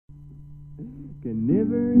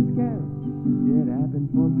Carnivorous couch, it happens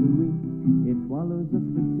once a week. It swallows us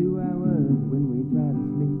for 2 hours when we try to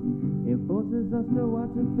sleep. It forces us to watch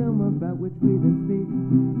a film about which we then speak.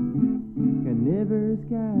 Carnivorous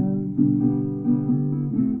couch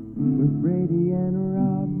with Brady and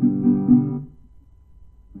Rob.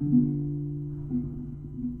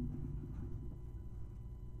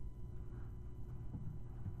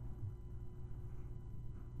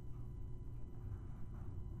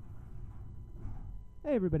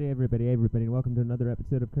 Hey everybody, and welcome to another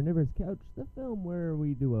episode of Carnivorous Couch, the film where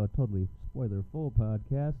we do a totally spoiler-full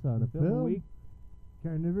podcast on a film a week.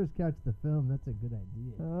 Carnivorous Couch, the film, that's a good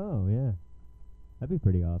idea. Oh, yeah. That'd be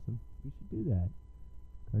pretty awesome. We should do that.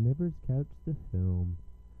 Carnivorous Couch, the film.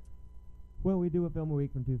 Well, we do a film a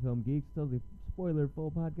week from Two Film Geeks, totally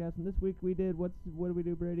spoiler-full podcast, and this week we did, what did we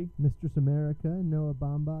do, Brady? Mistress America, Noah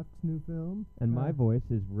Baumbach's new film. And my voice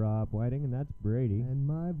is Rob Whiting, and that's Brady. And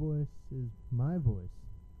my voice is my voice.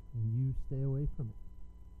 And you stay away from it.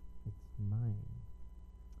 It's mine.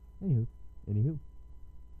 Anywho.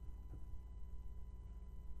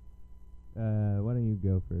 Why don't you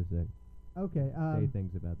go for a sec? Okay. Say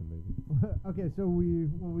things about the movie. Okay, so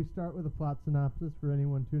we start with a plot synopsis for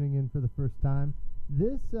anyone tuning in for the first time.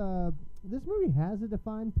 This movie has a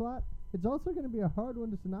defined plot. It's also going to be a hard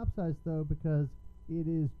one to synopsize, though, because it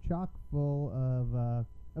is chock full of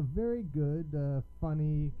a very good,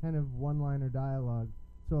 funny kind of one-liner dialogue.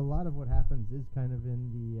 So a lot of what happens is kind of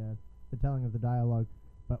in the telling of the dialogue,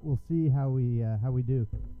 but we'll see how we do.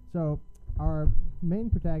 So our main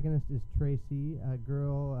protagonist is Tracy, a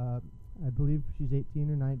girl. I believe she's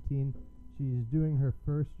 18 or 19. She's doing her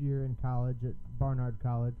first year in college at Barnard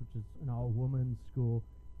College, which is an all-women's school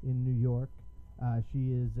in New York.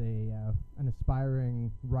 She is an aspiring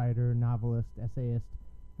writer, novelist, essayist.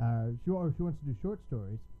 She wants to do short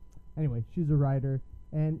stories. Anyway, she's a writer,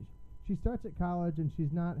 and she starts at college, and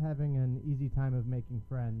she's not having an easy time of making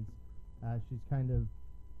friends. She's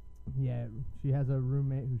she has a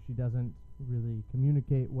roommate who she doesn't really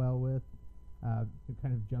communicate well with, who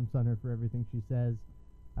kind of jumps on her for everything she says.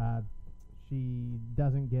 She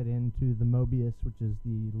doesn't get into the Mobius, which is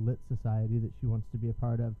the lit society that she wants to be a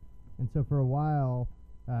part of. And so for a while,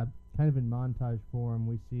 kind of in montage form,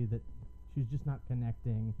 we see that she's just not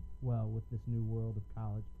connecting well with this new world of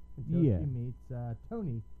college until she meets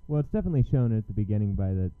Tony. Well, it's definitely shown at the beginning by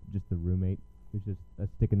the roommate who's just a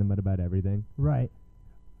stick in the mud about everything. Right.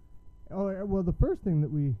 Oh, well, the first thing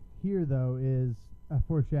that we hear, though, is a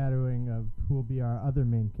foreshadowing of who will be our other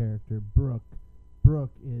main character, Brooke.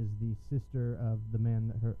 Brooke is the sister of the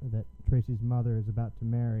man that Tracy's mother is about to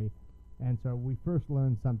marry. And so we first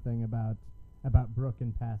learn something about Brooke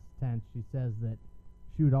in past tense. She says that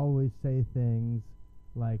she would always say things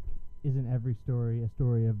like, "Isn't every story a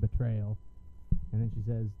story of betrayal?" And then she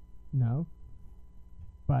says, "No."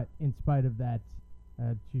 But in spite of that,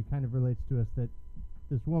 she kind of relates to us that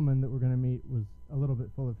this woman that we're going to meet was a little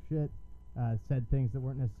bit full of shit, said things that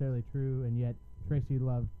weren't necessarily true, and yet Tracy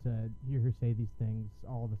loved to hear her say these things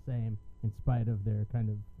all the same, in spite of their kind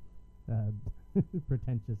of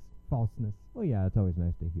pretentious falseness. Well, yeah, it's always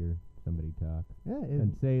nice to hear somebody talk. Yeah,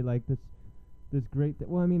 and say, like, this great...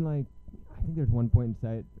 well, I mean, like, I think there's one point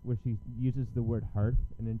inside where she uses the word hearth,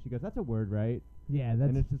 and then she goes, "That's a word, right?" Yeah, that's...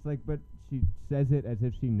 And it's just like, but she says it as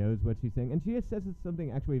if she knows what she's saying. And she says it's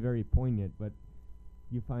something actually very poignant, but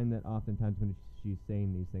you find that oftentimes when she's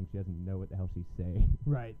saying these things, she doesn't know what the hell she's saying.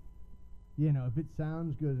 Right. You know, if it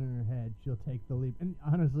sounds good in her head, she'll take the leap. And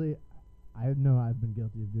honestly, I know I've been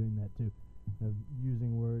guilty of doing that too, of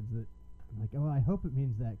using words that I'm like, "Oh, I hope it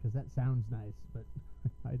means that because that sounds nice," but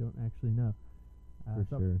I don't actually know. For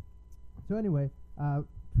sure. So anyway,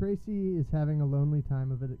 Tracy is having a lonely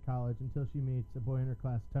time of it at college until she meets a boy in her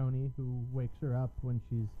class, Tony, who wakes her up when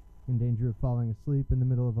she's in danger of falling asleep in the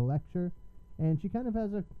middle of a lecture. And she kind of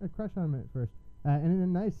has a crush on him at first. And in a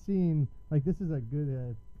nice scene, like, this is a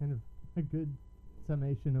good kind of a good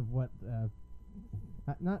summation of what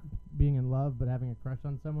not being in love but having a crush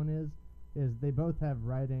on someone is they both have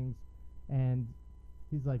writings, and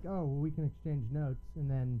he's like, "Oh, well, we can exchange notes," and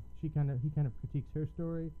then he kind of critiques her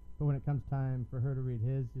story, but when it comes time for her to read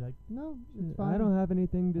his, he's like, "No, it's fine. I don't have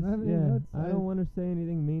anything to I don't have any notes. I don't want to say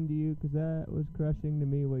anything mean to you because that was crushing to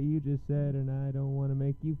me what you just said, and I don't want to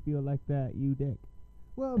make you feel like that, you dick."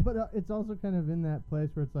 Well, but it's also kind of in that place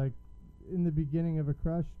where it's like, in the beginning of a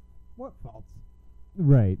crush, what faults?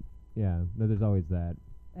 Right. Yeah. No, there's always that.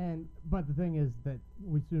 But the thing is that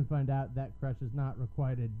we soon find out that crush is not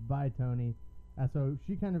requited by Tony, so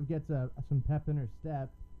she kind of gets some pep in her step,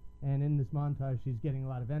 and in this montage she's getting a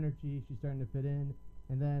lot of energy, she's starting to fit in,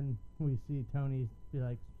 and then we see Tony be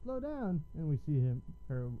like, "Slow down," and we see him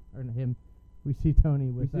We see Tony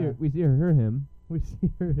We with see her him. we see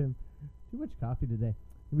him. Too much coffee today.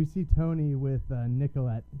 We see Tony with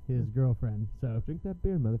Nicolette, his girlfriend. So Drink that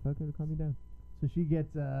beer, motherfucker, to calm me down. so she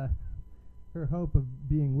gets her hope of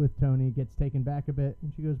being with Tony gets taken back a bit,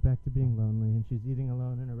 and she goes back to being lonely, and she's eating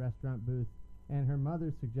alone in a restaurant booth. And her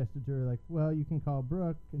mother suggested to her, like, well, you can call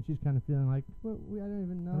Brooke, and she's kind of feeling like, well, I don't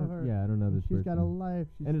even know her. Yeah, I don't know this She's person. got a life.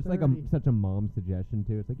 She's And it's 30. like such a mom suggestion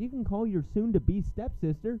too. It's like, you can call your soon-to-be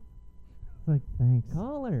stepsister. It's like, thanks.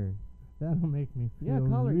 Call her. That'll make me feel Yeah,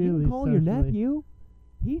 call her. really You can call your socially- nephew.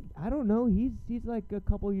 I don't know. He's like a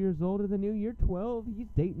couple years older than you. You're 12. He's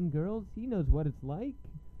dating girls. He knows what it's like.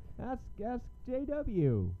 Ask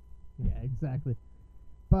JW. Yeah, exactly.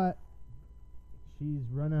 But she's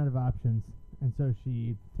run out of options, and so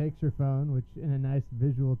she takes her phone, which in a nice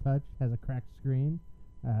visual touch has a cracked screen,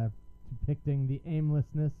 depicting the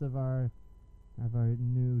aimlessness of our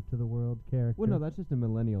new to the world character. Well, no, that's just a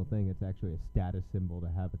millennial thing. It's actually a status symbol to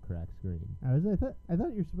have a cracked screen. I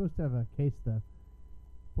thought you're supposed to have a case though.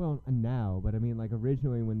 Well, now, but I mean, like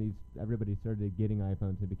originally when everybody started getting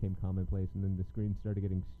iPhones, it became commonplace, and then the screens started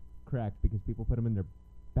getting cracked because people put them in their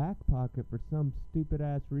back pocket for some stupid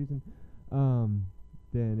ass reason.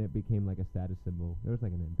 Then it became like a status symbol. There was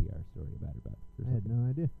like an NPR story about it. I had no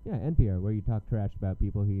idea. Yeah, NPR, where you talk trash about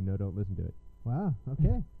people who you know don't listen to it. Wow.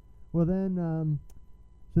 Okay. Well then,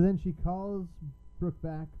 so then she calls Brooke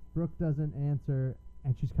back. Brooke doesn't answer,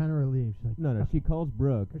 and she's kind of relieved. She's like, No, she calls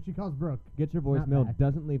Brooke, Or she calls Brooke. gets her Not voicemail, back.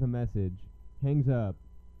 doesn't leave a message, hangs up,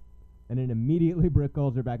 and then immediately Brooke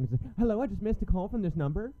calls her back and says, "Hello, I just missed a call from this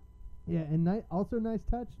number." Yeah, and also nice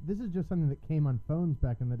touch. This is just something that came on phones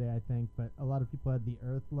back in the day, I think, but a lot of people had the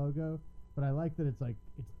Earth logo. But I like that it's like,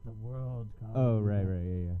 it's the world. Oh, calling right,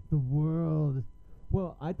 you. yeah. The world.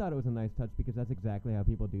 Well, I thought it was a nice touch because that's exactly how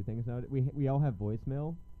people do things now. We all have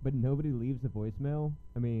voicemail, but nobody leaves a voicemail.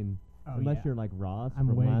 I mean, Oh, unless yeah. you're like Ross I'm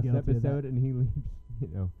from way last guilty of that. episode, and he leaves,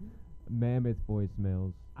 mammoth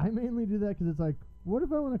voicemails. I mainly do that because it's like, what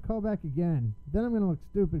if I want to call back again? Then I'm going to look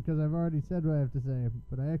stupid because I've already said what I have to say,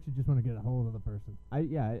 but I actually just want to get a hold of the person.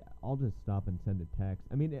 I'll just stop and send a text.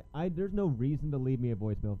 I mean, there's no reason to leave me a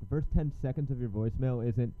voicemail. If the first 10 seconds of your voicemail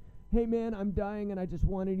isn't, "Hey man, I'm dying and I just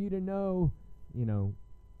wanted you to know,"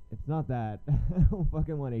 it's not that. I don't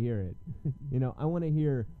fucking want to hear it. I want to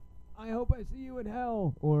hear, "I hope I see you in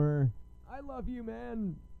hell," or "I love you,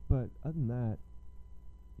 man." But other than that,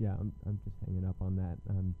 yeah, I'm just hanging up on that.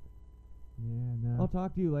 Yeah, no. I'll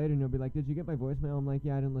talk to you later, and you'll be like, "Did you get my voicemail?" I'm like,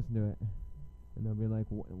 "Yeah, I didn't listen to it." And they'll be like,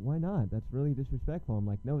 "Why not? That's really disrespectful." I'm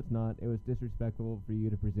like, "No, it's not. It was disrespectful for you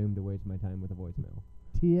to presume to waste my time with a voicemail."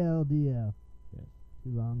 TLDL. Yes.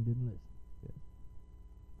 Too long, didn't listen.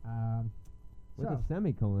 Yes. With So, a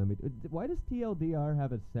semicolon. Why does TLDR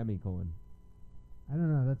have a semicolon? I don't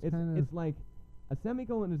know. That's kind of... It's like a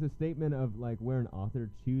semicolon is a statement of like where an author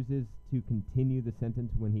chooses to continue the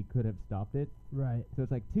sentence when he could have stopped it. Right. So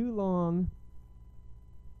it's like too long.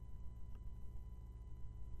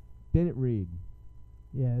 Didn't read.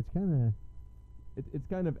 Yeah, it's kind of... It's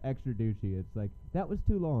kind of extra douchey. It's like, that was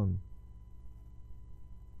too long,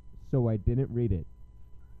 so I didn't read it.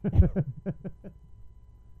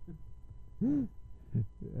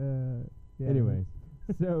 Yeah, Anyway,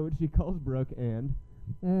 so she calls Brooke and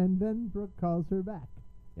then Brooke calls her back.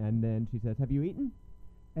 then she says, "Have you eaten?"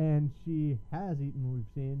 And she has eaten, we've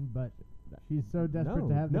seen, but she's so desperate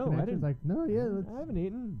to have the I connection. didn't. It's like, no, yeah, let's... I haven't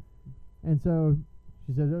eaten. And so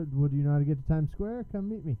she says, "Oh, well, do you know how to get to Times Square? Come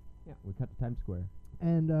meet me." Yeah, we cut to Times Square.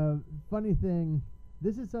 And funny thing,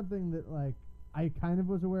 this is something that like I kind of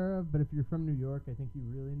was aware of, but if you're from New York, I think you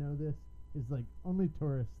really know this. Is like only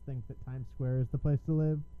tourists think that Times Square is the place to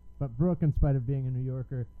live, but Brooke, in spite of being a New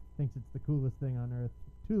Yorker, thinks it's the coolest thing on earth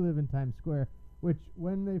to live in Times Square. Which,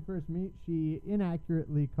 when they first meet, she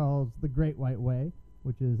inaccurately calls the Great White Way,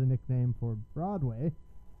 which is a nickname for Broadway,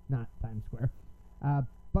 not Times Square.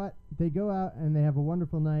 But they go out and they have a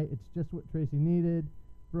wonderful night. It's just what Tracy needed.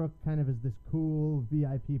 Brooke kind of is this cool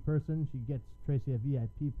VIP person. She gets Tracy a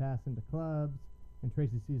VIP pass into clubs, and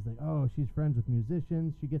Tracy sees like, oh, she's friends with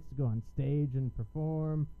musicians. She gets to go on stage and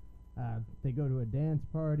perform. They go to a dance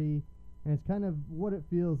party, and it's kind of what it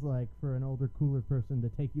feels like for an older, cooler person to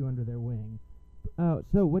take you under their wing. Oh,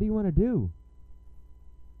 so what do you want to do?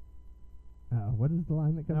 What is the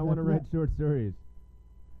line that comes I want to after write that? short stories.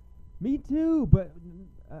 Me too, but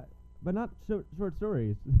not short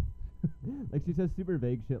stories. Like she says super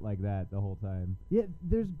vague shit like that the whole time. Yeah,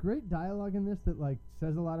 there's great dialogue in this that like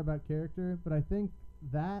says a lot about character, but I think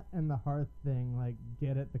that and the hearth thing like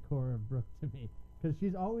get at the core of Brooke to me, because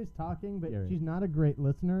she's always talking, but Yeah, right. she's not a great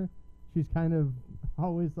listener. She's kind of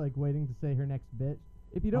always like waiting to say her next bit.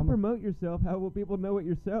 If you don't Almo- promote yourself, how will people know what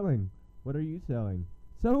you're selling? What are you selling?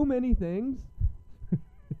 So many things.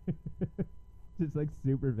 Just like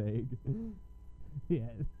super vague. Yeah.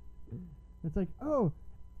 It's like, oh,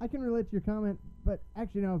 I can relate to your comment, but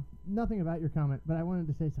actually no, nothing about your comment, but I wanted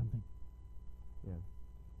to say something. Yeah.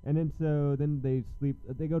 And then they sleep.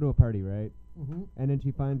 They go to a party, right? Mm-hmm. And then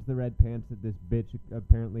she finds the red pants that this bitch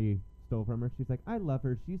apparently stole from her. She's like, I love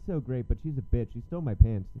her. She's so great, but she's a bitch. She stole my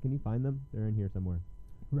pants. Can you find them? They're in here somewhere.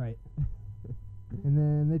 Right. And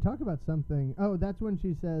then they talk about something. Oh, that's when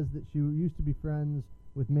she says that she used to be friends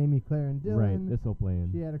with Mamie, Claire, and Dylan. Right. This will play in.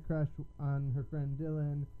 She had a crush on her friend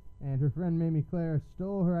Dylan, and her friend Mamie Claire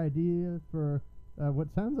stole her idea for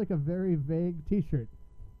what sounds like a very vague T-shirt.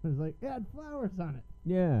 It was like, it had flowers on it.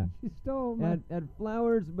 Yeah. She stole my... Had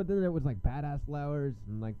flowers, but then it was like badass flowers,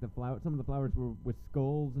 and like some of the flowers were with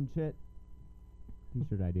skulls and shit.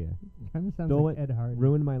 T-shirt idea. Kind of sounds Stole like it, Ed Hardy.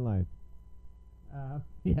 Ruined my life.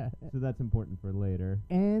 Yeah. So that's important for later.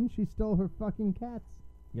 And she stole her fucking cats.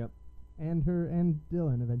 Yep. And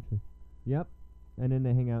Dylan eventually. Yep. And then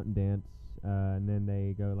they hang out and dance, and then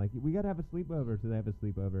they go like, we gotta have a sleepover, so they have a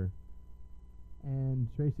sleepover. And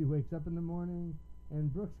Tracy wakes up in the morning,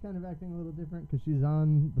 and Brooke's kind of acting a little different because she's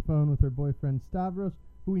on the phone with her boyfriend Stavros,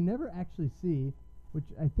 who we never actually see, which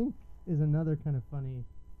I think is another kind of funny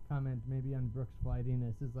comment maybe on Brooke's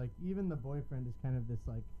flightiness, is like even the boyfriend is kind of this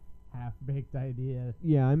like half-baked idea.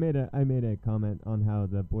 Yeah, I made a comment on how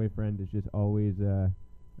the boyfriend is just always,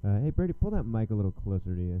 hey Brady, pull that mic a little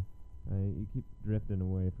closer to you. You keep drifting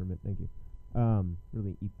away from it. Thank you.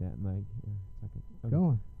 Really eat that mic. Okay.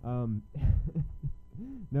 Go on.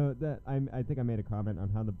 No, I think I made a comment on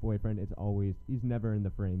how the boyfriend is always, he's never in the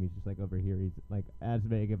frame. He's just like over here. He's like as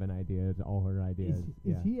vague of an idea as all her ideas.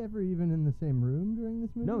 Is he ever even in the same room during this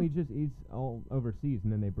movie? No, he's all overseas,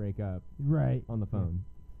 and then they break up. Right. On the phone.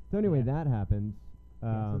 So anyway, that happens.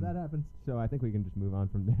 So that happens. So I think we can just move on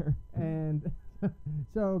from there. And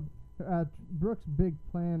so Brooke's big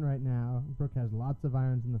plan right now, Brooke has lots of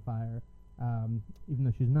irons in the fire, even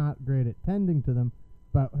though she's not great at tending to them,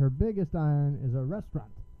 but her biggest iron is a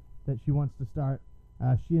restaurant that she wants to start.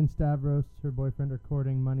 She and Stavros, her boyfriend, are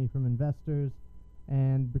courting money from investors,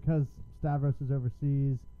 and because Stavros is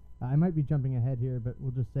overseas, I might be jumping ahead here, but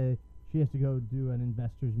we'll just say she has to go do an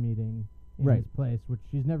investors meeting in his place, which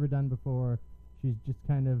she's never done before. She's just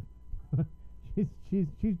kind of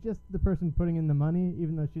she's just the person putting in the money,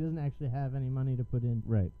 even though she doesn't actually have any money to put in.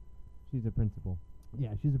 Right. She's a principal. Yeah,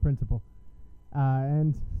 she's a principal.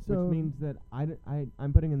 And so which means that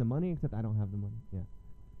I'm putting in the money, except I don't have the money. Yeah.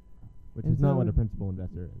 Which and is not so what a principal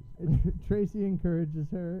investor is. Tracy encourages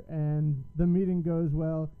her, and the meeting goes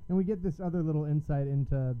well. And we get this other little insight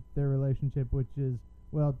into their relationship, which is,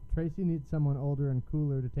 well, Tracy needs someone older and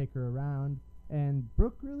cooler to take her around, and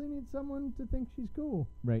Brooke really needs someone to think she's cool.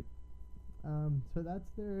 Right. So that's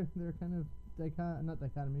their kind of not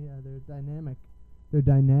dichotomy. Their dynamic. They're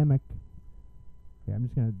dynamic. Okay, I'm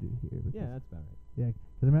just gonna do here. Yeah, that's about right. Yeah,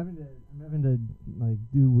 because I'm having to like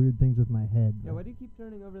do weird things with my head. Yeah, why do you keep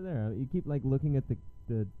turning over there? You keep like looking at the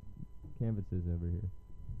canvases over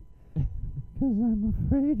here. Because I'm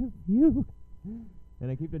afraid of you. And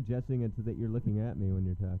I keep adjusting it so that you're looking at me when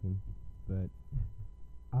you're talking. But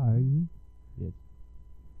are you? Yes.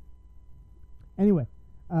 Anyway,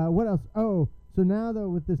 what else? Oh, so now though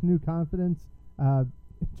with this new confidence,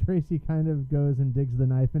 Tracy kind of goes and digs the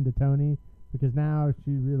knife into Tony, because now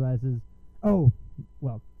she realizes, the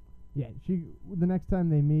next time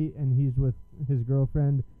they meet and he's with his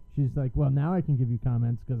girlfriend, she's like, well, now I can give you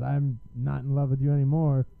comments because I'm not in love with you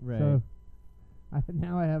anymore. Right. So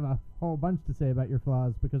now I have a whole bunch to say about your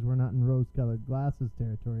flaws because we're not in rose-colored glasses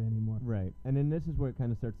territory anymore. Right. And then this is where it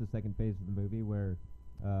kind of starts the second phase of the movie where,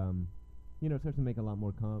 it starts to make a lot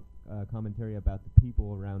more commentary about the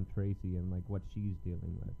people around Tracy and like what she's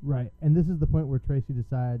dealing with. Right. And this is the point where Tracy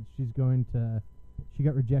decides she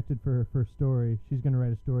got rejected for her first story. She's going to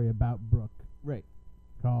write a story about Brooke. Right.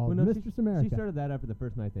 Called Mistress America. She started that after the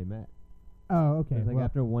first night they met. Oh, okay. It was like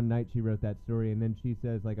after one night she wrote that story, and then she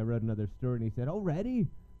says, like, I wrote another story, and he said, already?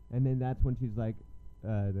 And then that's when she's like,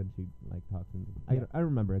 then she, like, talks. And I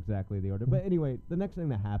remember exactly the order. But anyway, the next thing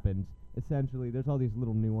that happens, essentially, there's all these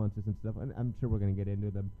little nuances and stuff, and I'm sure we're going to get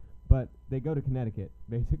into them. But they go to Connecticut,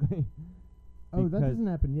 basically. Oh, that doesn't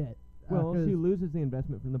happen yet. Well, she loses the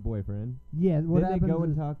investment from the boyfriend. Yeah, what then happens they go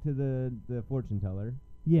and talk to the fortune teller.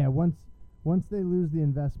 Yeah, once they lose the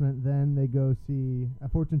investment, then they go see a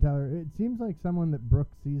fortune teller. It seems like someone that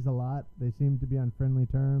Brooke sees a lot. They seem to be on friendly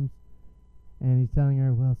terms. And he's telling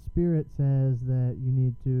her, well, Spirit says that you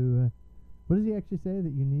need to... what does he actually say?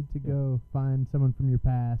 That you need to go find someone from your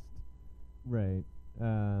past. Right.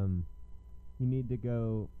 You need to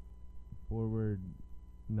go forward,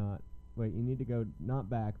 not Wait, you need to go not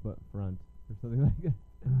back, but front, or something like that.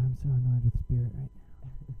 Oh, I'm so annoyed with Spirit right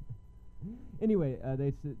now. Anyway,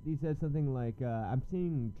 he says something like, I'm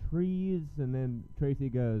seeing trees, and then Tracy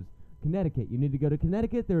goes, Connecticut. You need to go to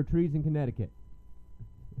Connecticut. There are trees in Connecticut.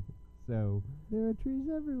 So There are trees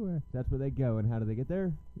everywhere. that's where they go, and how do they get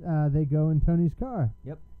there? They go in Tony's car,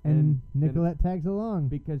 Yep. and Nicolette tags along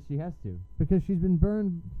Because she has to. because she's been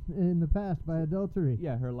burned in the past by adultery.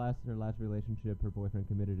 Yeah, her last relationship, her boyfriend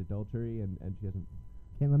committed adultery, and she hasn't.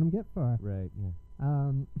 Can't let him get far. Right.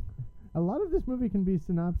 Yeah. A lot of this movie can be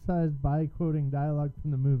synopsized by quoting dialogue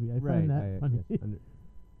from the movie. I find that funny. Yes,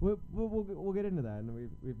 we'll get into that, and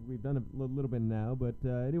we've done a little bit now, but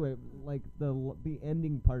anyway, like the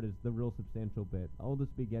ending part is the real substantial bit. All this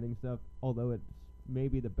beginning stuff, although it's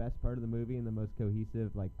maybe the best part of the movie and the most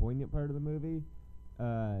cohesive, like poignant part of the movie,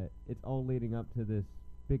 it's all leading up to this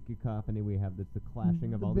big cacophony we have. That's the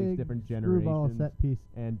clashing of The all these big different screwball generations set piece.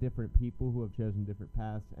 and different people who have chosen different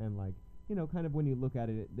paths, and like, you know, kind of when you look at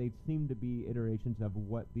it, they seem to be iterations of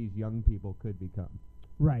what these young people could become.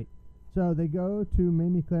 Right. So they go to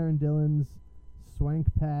Mamie Claire and Dylan's swank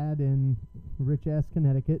pad in rich-ass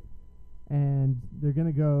Connecticut, and they're going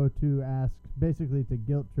to go to ask, basically to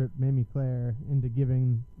guilt trip Mamie Claire into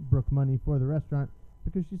giving Brooke money for the restaurant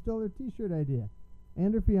because she stole her T-shirt idea.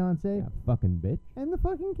 And her fiancé, Yeah, fucking bitch. and the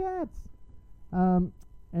fucking cats.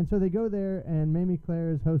 And so they go there, and Mamie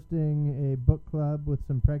Claire is hosting a book club with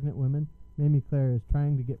some pregnant women. Mamie Claire is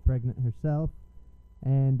trying to get pregnant herself.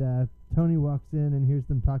 And Tony walks in and hears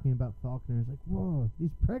them talking about Faulkner. He's like, whoa, these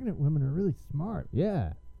pregnant women are really smart.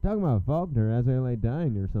 Yeah, talking about Faulkner as they lay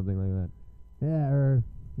dying or something like that.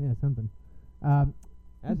 Something.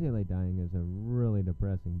 As they lay dying is a really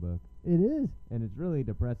depressing book, It is. and it's really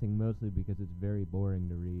depressing mostly because it's very boring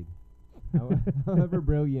to read. However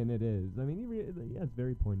brilliant it is. I mean, yeah, it's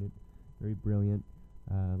very poignant, very brilliant.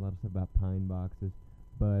 A lot of stuff about pine boxes,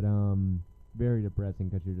 but very depressing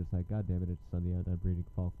because you're just like, God damn it, it's Sunday out. I'm reading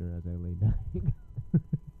Faulkner as I lay dying.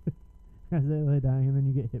 As they lay dying, and then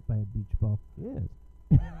you get hit by a beach ball. Yes.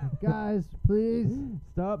 Guys, please.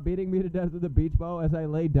 Stop beating me to death with a beach ball as I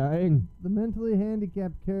lay dying. The mentally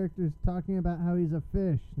handicapped character's talking about how he's a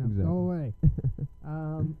fish. Now Exactly. go away.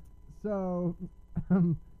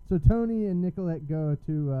 So Tony and Nicolette go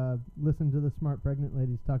to listen to the smart pregnant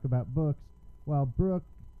ladies talk about books, while Brooke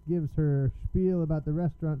gives her spiel about the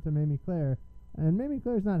restaurant to Mamie Claire, and Mamie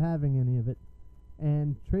Claire's not having any of it.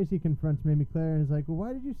 And Tracy confronts Mamie Claire and is like, well,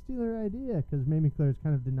 why did you steal her idea? Because Mamie Claire's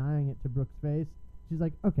kind of denying it to Brooke's face. She's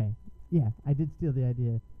like, okay, yeah, I did steal the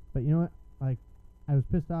idea, but you know what? Like, I was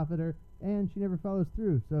pissed off at her, and she never follows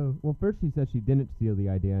through, so... Well, first she says she didn't steal the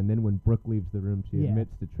idea, and then when Brooke leaves the room, she Yeah.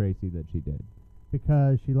 admits to Tracy that she did.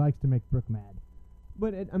 Because she likes to make Brooke mad.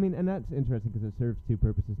 But, and that's interesting because it serves two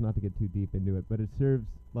purposes, not to get too deep into it, but it serves,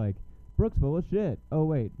 like, Brooke's full of shit. Oh,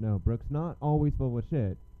 wait, no, Brooke's not always full of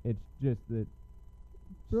shit. It's just that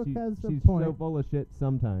Brooke has a she's point. so full of shit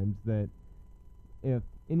sometimes that if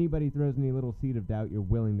anybody throws any little seed of doubt, you're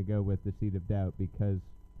willing to go with the seed of doubt because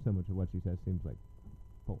so much of what she says seems like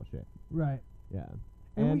full of shit. Right. Yeah.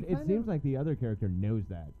 And And we it kind seems of- like the other character knows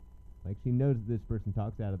that. Like, she knows that this person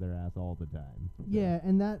talks out of their ass all the time. So- Yeah,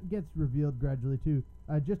 and that gets revealed gradually, too.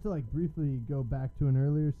 Just to, like, briefly go back to an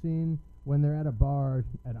earlier scene when they're at a bar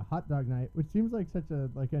at a hot dog night, which seems like such a,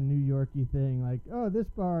 like, a New Yorky thing. Like, oh, this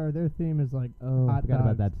bar, their theme is, like, Oh, I hot forgot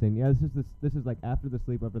about dogs. that scene. Yeah, this is like after the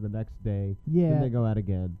sleepover the next day. Yeah. Then they go out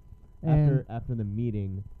again. And After the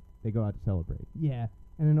meeting, they go out to celebrate. yeah,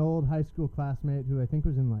 and an old high school classmate who I think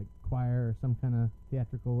was in, like, choir or some kind of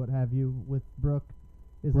theatrical what have you with Brooke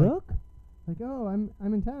is like, oh, I'm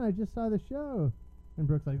in town. I just saw the show. And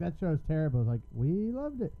Brooke's like, that show's terrible. It's like, we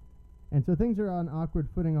loved it. And so things are on awkward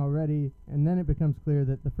footing already, and then it becomes clear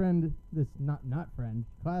that the friend, this not friend,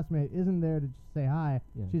 classmate, isn't there to just say hi.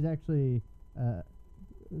 Yeah. She's actually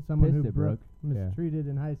someone Pissed who at Brooke Brooke. Yeah. mistreated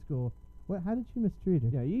in high school. What? How did she mistreat her?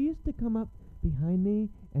 Yeah, you used to come up behind me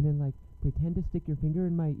and then, like, pretend to stick your finger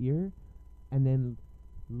in my ear and then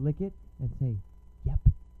lick it and say, yep,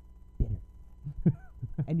 bitter.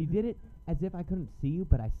 And you did it as if I couldn't see you,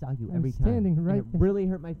 but I saw you I'm every time. standing and right it there. really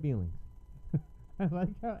hurt my feelings. I like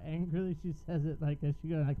how angrily she says it, like as she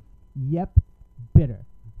goes like, "Yep, bitter."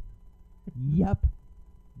 Yep,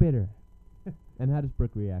 bitter. And how does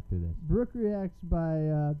Brooke react to this? Brooke reacts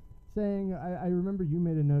by saying, I remember you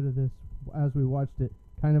made a note of this as we watched it,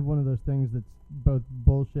 kind of one of those things that's both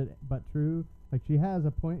bullshit but true. Like, she has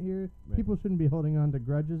a point here. Right. People shouldn't be holding on to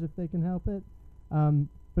grudges if they can help it.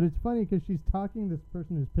 But it's funny because she's talking this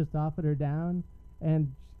person who's pissed off at her down,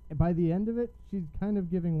 and by the end of it, she's kind of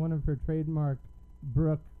giving one of her trademark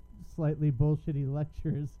Brooke slightly bullshitty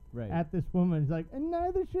lectures Right. at this woman. He's like, and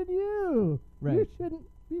neither should you. You Right. shouldn't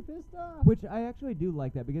be pissed off. Which I actually do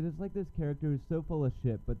like that because it's like this character who's so full of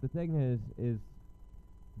shit. But the thing is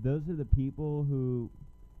those are the people who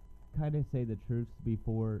kind of say the truths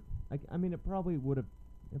before. Like, I mean, it probably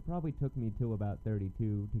took me till about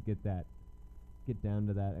 32 to get down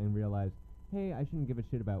to that and realize, hey, I shouldn't give a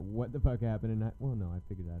shit about what the fuck happened. And well, no, I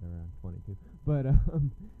figured that around 22.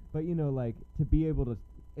 But you know, like, to be able to,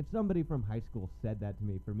 if somebody from high school said that to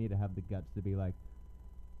me, for me to have the guts to be like,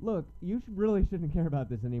 look, you really shouldn't care about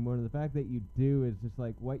this anymore. And the fact that you do is just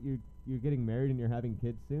like, what, you're getting married and you're having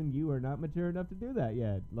kids soon. You are not mature enough to do that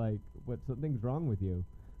yet. Like, something's wrong with you.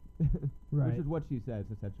 Right. Which is what she says,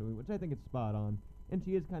 essentially, which I think is spot on. And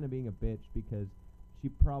she is kind of being a bitch because she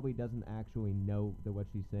probably doesn't actually know that what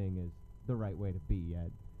she's saying is the right way to be yet.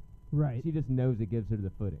 Right. She just knows it gives her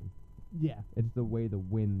the footing. Yeah. It's the way to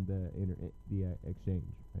win the exchange.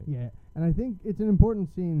 Right? Yeah. And I think it's an important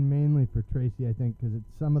scene mainly for Tracy, I think, because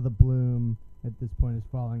it's some of the bloom at this point is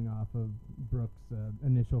falling off of Brooke's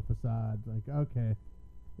initial facade. Like, okay.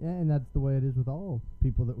 Yeah, and that's the way it is with all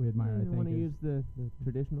people that we admire, I You think. want to is use the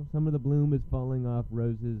traditional? Some of the bloom is falling off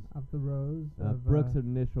roses. Off the rose. Of, Brooke's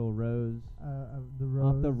initial rose. of the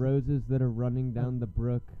rose. Off the roses that are running down the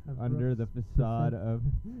brook of under the Brooke's facade of...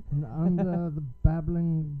 and under the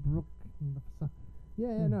babbling brook. And the facade.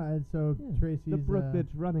 Yeah, no, and so Yeah, Tracy's... the brook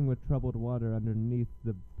that's running with troubled water underneath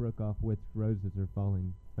the brook off which roses are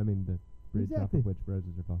falling. I mean, the bridge off Exactly. of which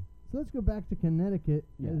roses are falling. So let's go back to Connecticut,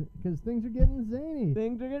 Yeah. because things are getting zany.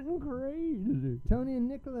 Things are getting crazy. Tony and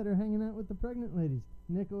Nicolette are hanging out with the pregnant ladies.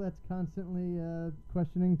 Nicolette's constantly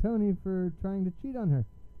questioning Tony for trying to cheat on her.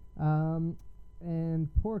 And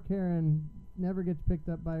poor Karen never gets picked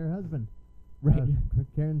up by her husband. Right.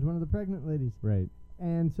 Karen's one of the pregnant ladies. Right.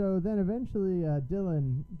 And so then eventually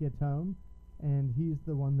Dylan gets home, and he's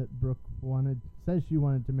the one that Brooke says she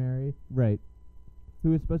wanted to marry. Right.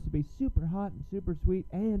 Who is supposed to be super hot and super sweet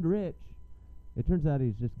and rich. It turns out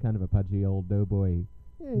he's just kind of a pudgy old doughboy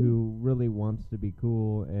Yeah, who really wants to be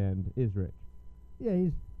cool and is rich.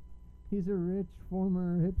 he's a rich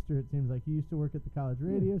former hipster, it seems like. He used to work at the college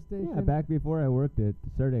radio station. Yeah, back before I worked at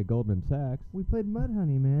Sergey Goldman Sachs. We played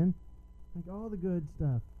Mudhoney, man. Like, all the good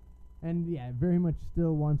stuff. And, yeah, very much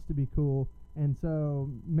still wants to be cool. And so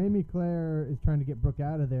Mamie Claire is trying to get Brooke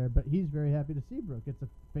out of there, but he's very happy to see Brooke. It's a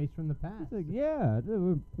face from the past. He's like, yeah,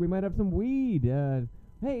 we might have some weed.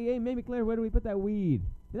 Hey, Mamie Claire, where do we put that weed?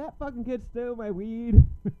 Did that fucking kid steal my weed?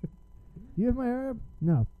 Do you have my herb?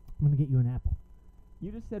 No. I'm going to get you an apple.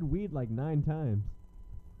 You just said weed like 9 times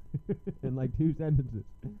in like 2 sentences.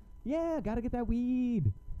 Yeah, gotta get that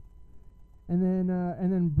weed. And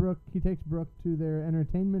then Brooke, he takes Brooke to their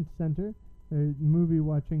entertainment center, their movie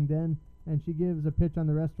watching den, and she gives a pitch on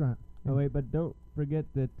the restaurant. Oh wait, but don't forget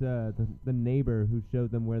that the neighbor who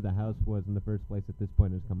showed them where the house was in the first place at this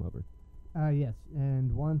point has come over. Yes,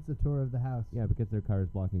 and wants a tour of the house. Yeah, because their car is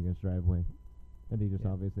blocking his driveway, and he just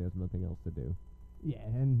Yeah. obviously has nothing else to do. Yeah,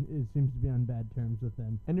 and it seems to be on bad terms with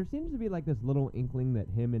them. And there seems to be like this little inkling that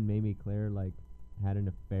him and Mamie Claire like had an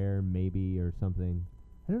affair, maybe, or something.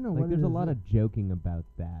 I don't know Like what there's it a is lot that- of joking about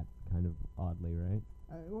that, kind of oddly, right?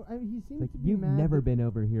 he seems Like, to be you've mad never that- been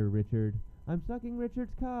over here, Richard. I'm sucking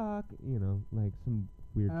Richard's cock. You know, like some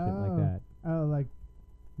weird shit like that. Oh, like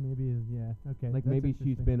maybe, yeah, okay. Like that's maybe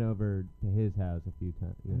she's interesting. been over to his house a few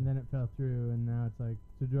times. And then it fell through, and now it's like,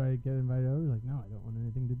 so do I get invited over? Like, no, I don't want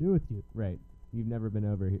anything to do with you. Right. You've never been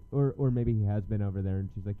over here. Or maybe he has been over there, and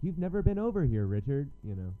she's like, you've never been over here, Richard.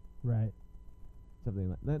 You know, Right. something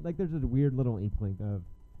like that. Like there's a weird little inkling of,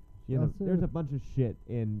 you know, Also- there's a bunch of shit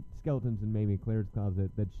in skeletons in Mamie Claire's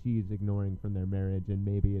closet that she's ignoring from their marriage, and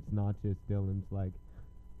maybe it's not just Dylan's like,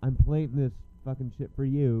 I'm playing this fucking shit for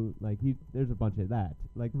you. Like there's a bunch of that.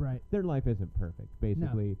 Like Right. their life isn't perfect,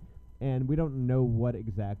 basically. And we don't know what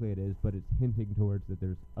exactly it is, but it's hinting towards that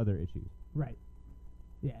there's other issues. Right.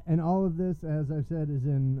 Yeah, and all of this, as I've said, is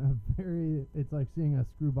in a very, it's like seeing a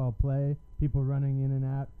screwball play, people running in and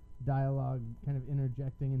out, dialogue kind of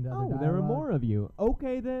interjecting into other Oh, dialogue. there are more of you.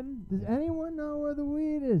 Okay, then. Does anyone know where the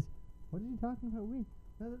weed is? What are you talking about, weed?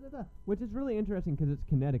 Da, da, da, da. Which is really interesting because it's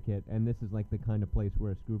Connecticut, and this is like the kind of place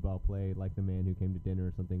where a screwball play, like The Man Who Came to Dinner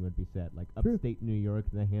or something, would be set. Like True. upstate New York,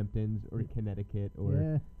 the Hamptons, or Yeah. Connecticut, or...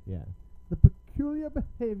 Yeah, Yeah. the peculiar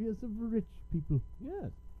behaviors of rich people.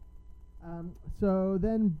 Yes. So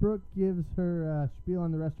then Brooke gives her spiel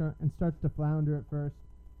on the restaurant and starts to flounder at first,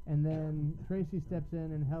 and then Tracy steps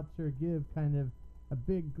in and helps her give kind of a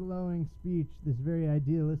big glowing speech, this very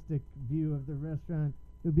idealistic view of the restaurant.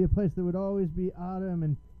 It would be a place that would always be autumn,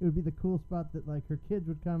 and it would be the cool spot that like her kids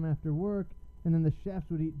would come after work, and then the chefs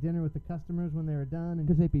would eat dinner with the customers when they were done. And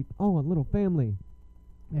Because they'd be, a little family.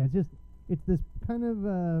 yeah, it's this kind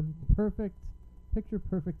of picture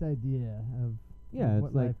perfect idea of Yeah, what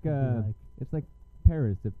it's life like, could be like. it's like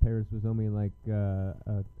Paris, if Paris was only like a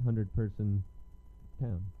 100-person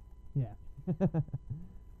town. Yeah.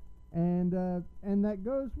 And that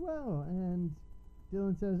goes well. And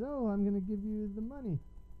Dylan says, "Oh, I'm going to give you the money."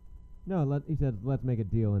 No, he says, let's make a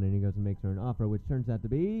deal, and then he goes and makes her an offer, which turns out to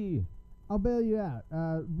be... I'll bail you out.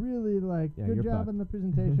 Really, like, Yeah, good you're job fucked. on the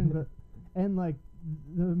presentation, but and like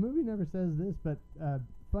the movie never says this, but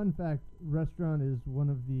fun fact: restaurant is one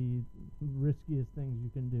of the riskiest things you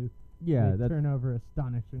can do. Yeah, they that's... turn over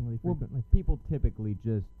astonishingly Well, frequently. people typically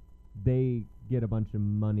just... They get a bunch of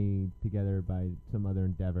money together by some other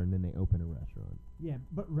endeavor, and then they open a restaurant. Yeah,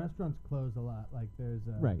 but restaurants close a lot. Like there's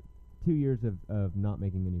Right. 2 years of not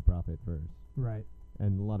making any profit first. right.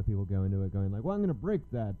 And a lot of people go into it going like, well, I'm going to break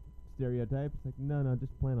that stereotype. It's like, no,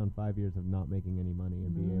 just plan on 5 years of not making any money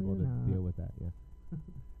and be No, able to you're not. deal with that,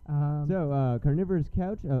 yeah. So Carnivorous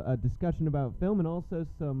Couch, a discussion about film and also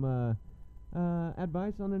some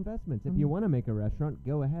advice on investments. If you want to make a restaurant,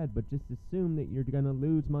 go ahead, but just assume that you're going to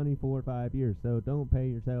lose money for 5 years. So don't pay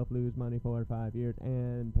yourself, lose money for 5 years,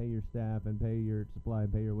 and pay your staff, and pay your supply,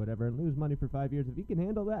 and pay your whatever, and lose money for 5 years. If you can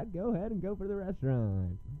handle that, go ahead and go for the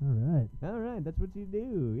restaurant. all right. All right, that's what you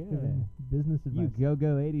do, yeah. Good business You advice.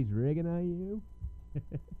 go-go 80s rigging, are you?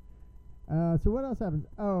 So what else happens?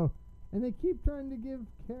 Oh, and they keep trying to give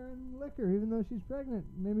Karen liquor even though she's pregnant.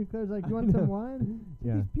 Maybe Claire's like, "You I want some know. wine?"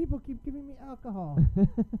 Yeah. These people keep giving me alcohol.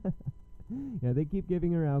 Yeah, they keep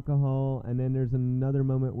giving her alcohol, and then there's another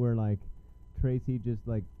moment where, like, Tracy just,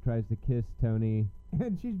 like, tries to kiss Tony.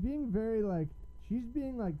 And she's being very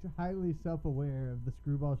highly self-aware of the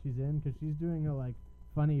screwball she's in, because she's doing a like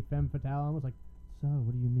funny femme fatale, almost like, "So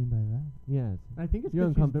what do you mean by that?" Yes. I think it's You're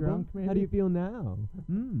 'cause she's uncomfortable? drunk, maybe. How do you feel now?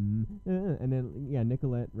 And then, yeah,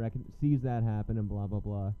 Nicolette sees that happen and blah, blah,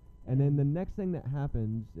 blah. And then the next thing that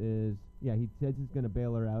happens is, yeah, he says he's going to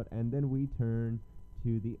bail her out, and then we turn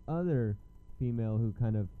to the other female who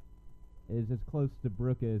kind of is as close to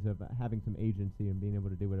Brooke is of having some agency and being able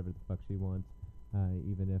to do whatever the fuck she wants,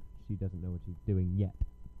 even if she doesn't know what she's doing yet.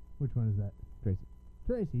 Which one is that? Tracy.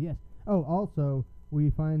 Tracy, yes. Oh, also, we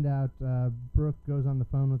find out Brooke goes on the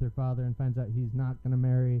phone with her father and finds out he's not going to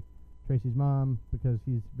marry Tracy's mom because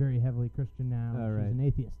he's very heavily Christian now. Oh, She's right. an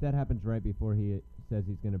atheist. That happens right before he says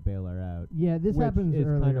he's going to bail her out. Yeah, this Which happens is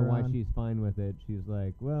earlier kind of why on. she's fine with it. She's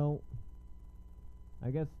like, well, I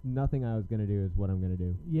guess nothing I was going to do is what I'm going to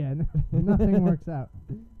do. Yeah, nothing works out.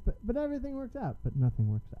 But everything works out, but nothing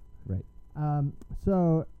works out. Right.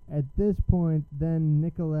 So at this point, then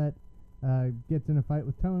Nicolette gets in a fight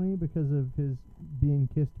with Tony because of his being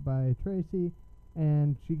kissed by Tracy,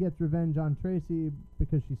 and she gets revenge on Tracy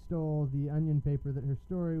because she stole the onion paper that her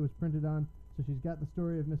story was printed on. So she's got the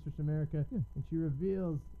story of Mistress America, Yeah. and she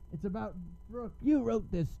reveals it's about Brooke. You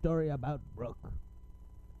wrote this story about Brooke.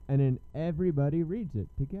 And then everybody reads it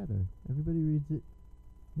together. Everybody reads it.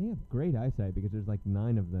 They have great eyesight because there's like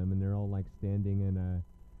 9 of them, and they're all like standing in a...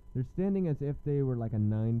 They're standing as if they were like a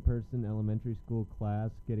 9-person elementary school class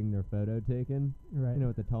getting their photo taken. Right. You know,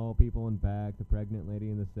 with the tall people in back, the pregnant lady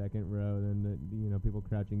in the second row, then the people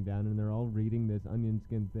crouching down, and they're all reading this onion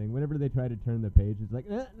skin thing. Whenever they try to turn the page, it's like,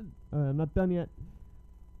 I'm not done yet.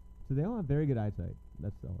 So they all have very good eyesight.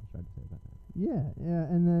 That's all I was trying to say about that. Yeah,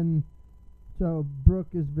 and then, so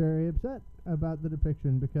Brooke is very upset about the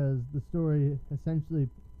depiction because the story essentially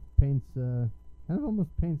paints, kind of almost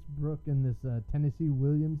paints Brooke in this Tennessee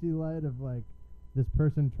Williamsy light of like this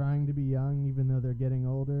person trying to be young even though they're getting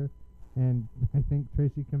older, and I think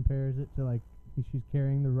Tracy compares it to like she's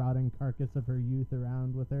carrying the rotting carcass of her youth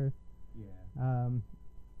around with her. Yeah.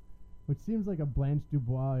 Which seems like a Blanche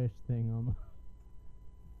Dubois-ish thing almost.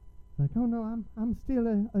 Like, oh no, I'm still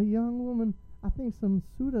a young woman. I think some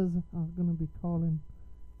suitors are gonna be calling.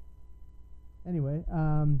 Anyway,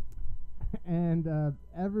 and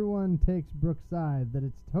everyone takes Brooke's side that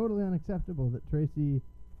it's totally unacceptable that Tracy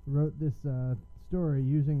wrote this story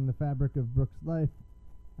using the fabric of Brooke's life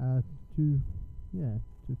to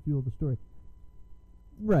fuel the story.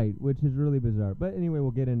 Right, which is really bizarre. But anyway,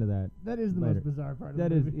 we'll get into that. That is the later. most bizarre part of That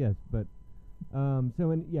the is, movie. yes, but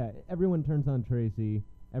everyone turns on Tracy.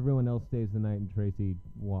 Everyone else stays the night, and Tracy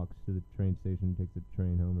walks to the train station, takes a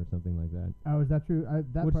train home or something like that. Oh, is that true?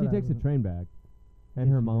 Well, she takes a train back, and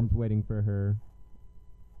Yes, her she mom's does. waiting for her.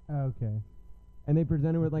 Okay. And they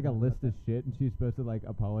present her with like a forgot list about of shit, and she's supposed to like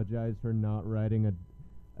apologize for not writing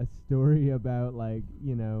a story about like,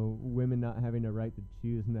 you know, women not having a right to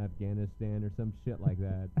choose in Afghanistan or some shit like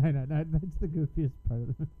that. I know, that's the goofiest part of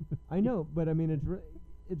the movie. I know, but I mean,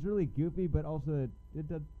 it's really goofy, but also it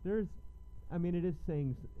does, there's, I mean, it is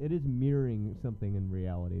saying it is mirroring something in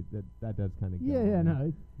reality that does kind of Yeah,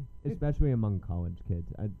 no. especially among college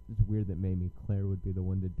kids. It's weird that Mamie Claire would be the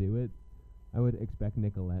one to do it. I would expect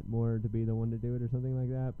Nicolette more to be the one to do it or something like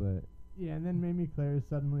that, but Yeah, and then Mamie Claire is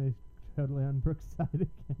suddenly totally on Brooke's side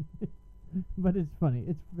again. But it's funny.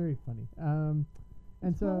 It's very funny. And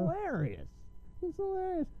it's so hilarious. it's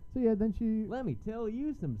hilarious. So yeah, then she. Let me tell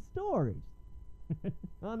you some stories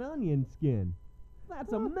on onion skin.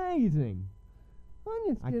 That's amazing.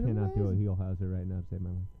 Onion I skin. cannot do a amazing. heel Hauser right now to save my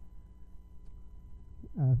life.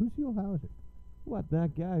 Who's Heel Hauser? What,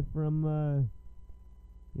 that guy from,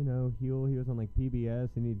 Heel, he was on like PBS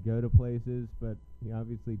and he'd go to places, but he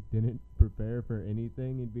obviously didn't prepare for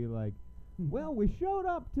anything. He'd be like, well, we showed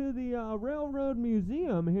up to the Railroad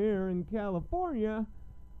Museum here in California,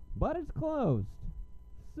 but it's closed.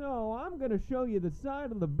 So I'm going to show you the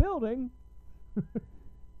side of the building,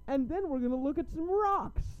 and then we're going to look at some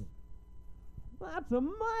rocks. That's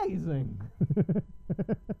amazing.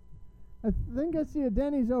 I think I see a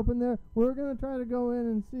Denny's open there. We're going to try to go in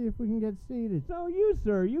and see if we can get seated. So you,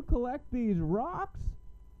 sir, you collect these rocks?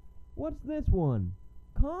 What's this one?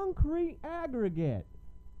 Concrete aggregate.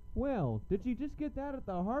 Well, did you just get that at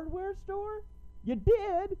the hardware store? You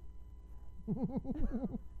did?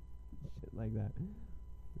 Shit like that.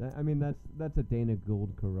 I mean, that's a Dana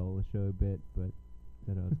Gould Corolla show bit, but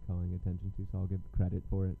that I was calling attention to, so I'll give credit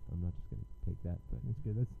for it. I'm not just going to take that, but That's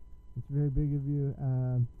good. That's very big of you.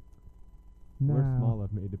 or now- small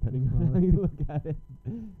of me, depending Small on of how you you. look at it.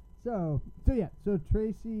 So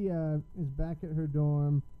Tracy is back at her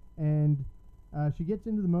dorm, and she gets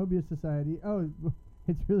into the Mobius Society. Oh,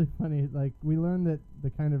 it's really funny. Like, we learn that the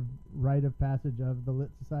kind of rite of passage of the Lit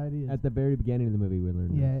Society is, At the very beginning of the movie, we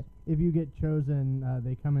learned yeah, this. if you get chosen,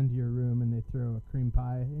 they come into your room and they throw a cream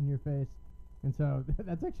pie in your face. And so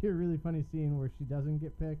that's actually a really funny scene where she doesn't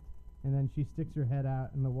get picked, and then she sticks her head out,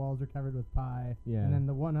 and the walls are covered with pie. Yeah. And then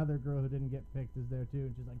the one other girl who didn't get picked is there too,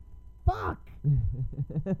 and she's like, "Fuck!"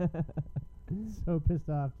 So pissed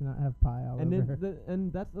off to not have pie all and over then her.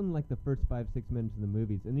 and that's in like the first 5-6 minutes of the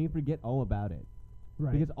movies, and then you forget all about it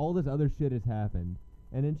Right. because all this other shit has happened.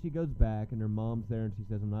 And then she goes back, and her mom's there, and she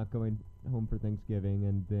says, "I'm not going home for Thanksgiving."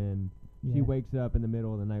 And then she Yeah. wakes up in the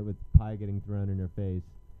middle of the night with pie getting thrown in her face,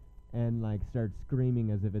 and like starts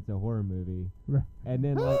screaming as if it's a horror movie. Right. And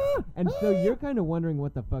then like, and so you're kind of wondering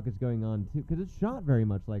what the fuck is going on too, because it's shot very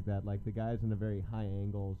much like that. Like the guy's in a very high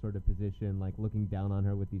angle sort of position, like looking down on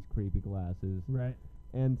her with these creepy glasses. Right.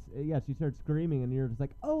 And yeah, she starts screaming, and you're just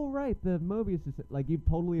like, "Oh right, the Mobius is like you've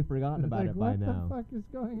totally forgotten about Like, it by what now." the fuck is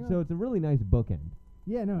going on? So it's a really nice bookend.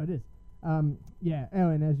 Yeah, no, it is. Yeah. Oh,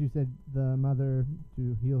 and as you said, the mother,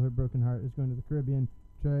 to heal her broken heart, is going to the Caribbean.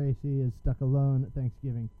 Tracy is stuck alone at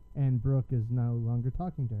Thanksgiving, and Brooke is no longer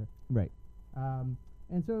talking to her. Right.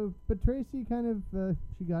 And so, but Tracy kind of,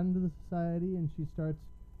 she got into the society, and she starts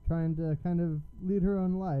trying to kind of lead her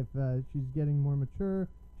own life. She's getting more mature.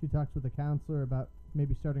 She talks with a counselor about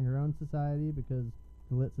maybe starting her own society because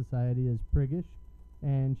the Lit Society is priggish.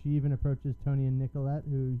 And she even approaches Tony and Nicolette,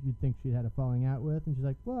 who you'd think she'd had a falling out with, and she's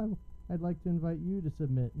like, "Well, I'd like to invite you to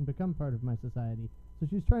submit and become part of my society." So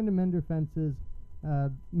she's trying to mend her fences.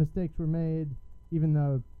 Mistakes were made, even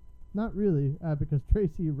though not really, because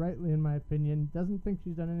Tracy, rightly in my opinion, doesn't think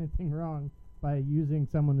she's done anything wrong by using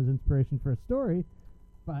someone as inspiration for a story.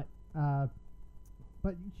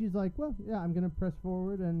 But she's like, "Well, yeah, I'm going to press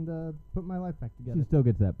forward and put my life back together." She still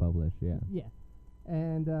gets that published, yeah. Yeah.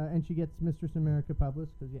 And she gets Mistress America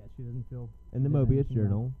published because, yeah, she doesn't feel... In the she did Mobius anything wrong.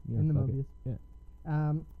 Journal. Yeah, In the fuck it. Mobius.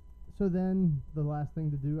 Yeah. So then the last thing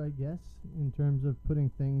to do, I guess, in terms of putting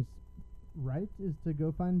things right, is to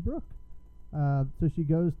go find Brooke. So she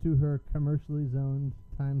goes to her commercially zoned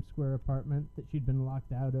Times Square apartment that she'd been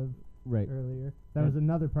locked out of Right. earlier. That Yeah. was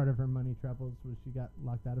another part of her money troubles, was she got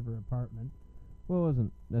locked out of her apartment. Well, it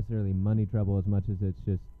wasn't necessarily money trouble as much as it's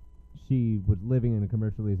just she was living in a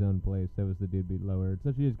commercially zoned place. So was the dude below her.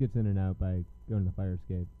 So she just gets in and out by going to the fire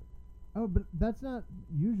escape. Oh, but that's not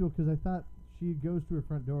usual because I thought she goes to her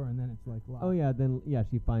front door and then it's like locked. Oh yeah, then yeah,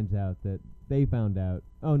 she finds out that they found out.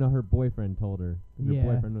 Oh no, her boyfriend told her. 'Cause Yeah.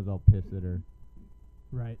 her boyfriend was all pissed at her,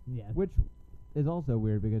 Right, yeah. which is also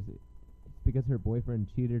weird because her boyfriend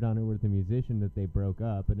cheated on her with a musician that they broke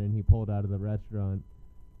up, and then he pulled out of the restaurant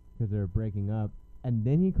because they were breaking up, and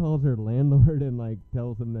then he calls her landlord and like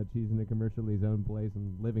tells him that she's in a commercially zoned place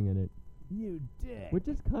and living in it, You dick. which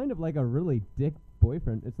is kind of like a really dick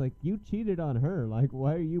boyfriend. It's like, you cheated on her, like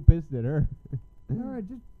why are you pissed at her? Alright,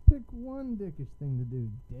 just pick one dickish thing to do,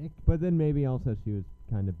 dick. But then maybe also she was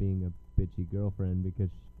kind of being a bitchy girlfriend because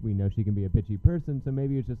we know she can be a bitchy person. So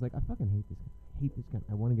maybe it's just like, I fucking hate this guy. I hate this guy.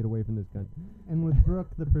 I want to get away from this guy. And with Brooke,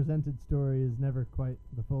 the presented story is never quite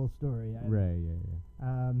the full story. Either. Right, yeah.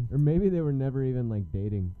 Um, Or maybe they were never even like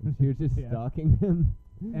dating. And she was just Yeah. stalking him.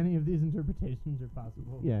 any of these interpretations are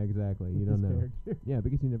possible. Yeah, exactly. with You don't this know. character. Yeah,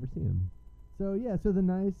 because you never see him. So yeah, so the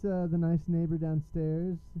nice neighbor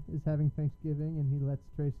downstairs is having Thanksgiving, and he lets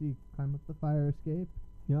Tracy climb up the fire escape.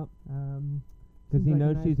 Yep. seems Because he like a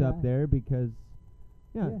knows nice she's guy. up there because,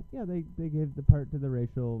 Yeah. they gave the part to the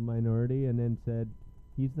racial minority and then said,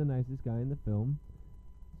 he's the nicest guy in the film.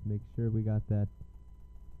 Let's make sure we got that.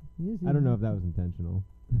 He is, I don't know if that was intentional.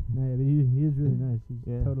 No, yeah, but he is really nice. He's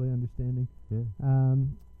Yeah. totally understanding. Yeah.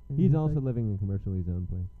 And He's also like, living in commercially zoned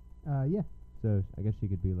place. yeah. So I guess she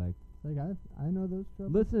could be like, Like I know those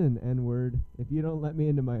troubles. listen, N-word, if you don't let me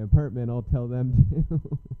into my apartment, I'll tell them to.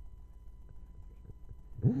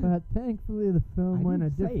 But thankfully, the film I went a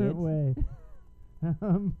didn't say different it. way.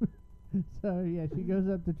 So yeah, she goes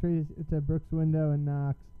up to Brooke's window and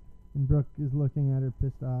knocks, and Brooke is looking at her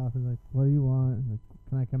pissed off and like, "What do you want?" And like,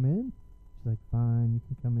 "Can I come in?" She's like, "Fine, you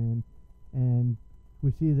can come in." And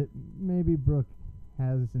we see that maybe Brooke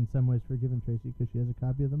has in some ways forgiven Tracy because she has a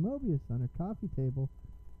copy of the Mobius on her coffee table,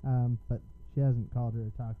 but she hasn't called her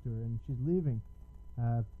or talked to her, and she's leaving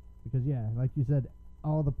because yeah, like you said,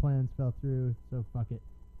 all the plans fell through. So fuck it,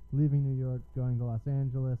 leaving New York, going to Los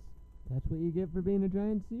Angeles. That's what you get for being a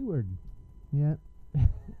giant C-word. Yeah.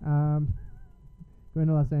 Going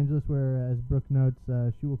to Los Angeles, where, as Brooke notes,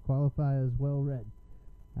 she will qualify as well-read.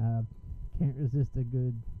 Can't resist a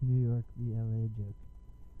good New York v. LA joke.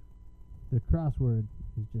 The crossword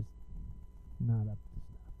is just not up to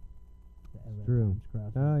snuff. The LA True.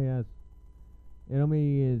 Times crossword. Oh, yes. It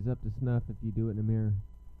only is up to snuff if you do it in a mirror.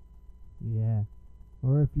 Yeah.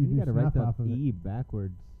 Or if you do gotta write snuff the off of it. E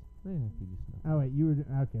backwards. Yeah, if you do snuff. Oh, wait, you were...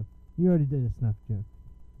 Okay. You already did a snuff joke.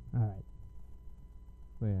 All right.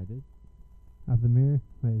 Wait, I did? Off the mirror?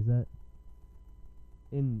 Wait, is that...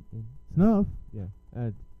 In Snuff? yeah.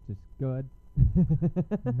 Just go ahead.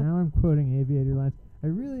 Now I'm quoting aviator lines. I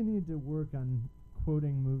really need to work on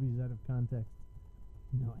quoting movies out of context.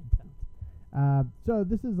 No, I don't. So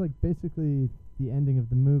this is like basically the ending of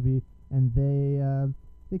the movie, and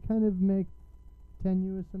they kind of make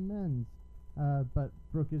tenuous amends. But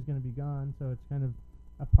Brooke is going to be gone, so it's kind of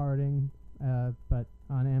a parting, but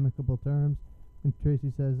on amicable terms. And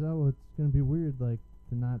Tracy says, "Oh, well, it's going to be weird, like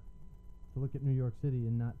to look at New York City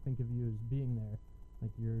and not think of you as being there.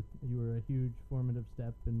 Like you were a huge formative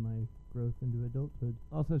step in my growth into adulthood."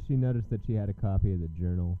 Also, she noticed that she had a copy of the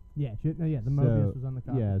journal. Yeah, the So, Mobius was on the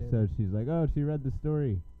coffee Yeah, table. so she's like, oh, she read the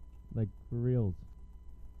story. Like, for reals.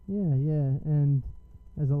 Yeah, and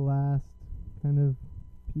as a last kind of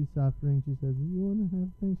peace offering, she says, "You want to have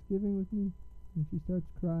Thanksgiving with me?" And she starts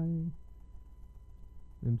crying.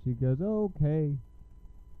 And she goes, oh, okay.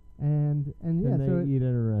 And yeah, and they so eat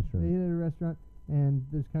at a restaurant. they eat at a restaurant, and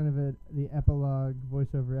there's kind of the epilogue,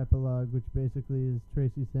 voiceover epilogue, which basically is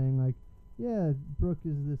Tracy saying like, "Yeah, Brooke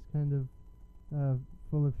is this kind of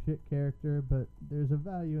full of shit character, but there's a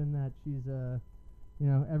value in that. She's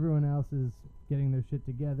everyone else is getting their shit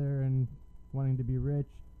together and wanting to be rich,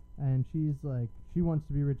 and she's like, she wants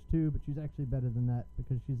to be rich too, but she's actually better than that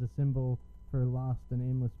because she's a symbol for lost and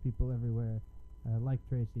aimless people everywhere, like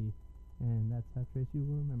Tracy, and that's how Tracy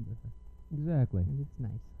will remember her. Exactly. And it's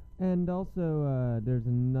nice." And also, there's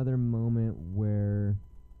another moment where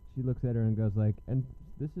she looks at her and goes like, and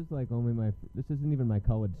this is like only this isn't even my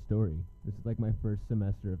college story. This is like my first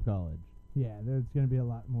semester of college. Yeah, there's going to be a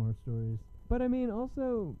lot more stories. But I mean,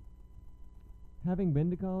 also, having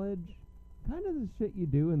been to college, kind of the shit you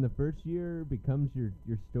do in the first year becomes your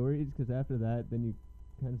stories, because after that, then you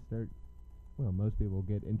kind of start, well, most people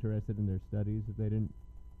get interested in their studies if they didn't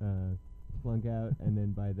flunk out, and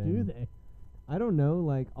then by then... Do they? I don't know,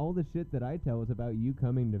 like, all the shit that I tell is about you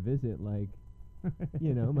coming to visit, like,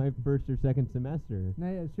 you know, my first or second semester.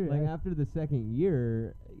 No, yeah, sure. Like, after the second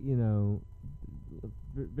year, you know,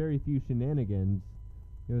 very few shenanigans.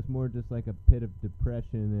 It was more just like a pit of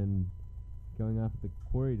depression and going off at the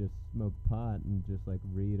quarry to smoke pot and just, like,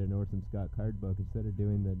 read an Orson Scott Card book instead of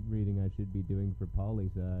doing the reading I should be doing for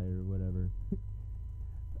poli-sci or whatever.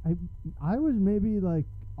 I was maybe, like,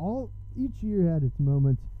 each year had its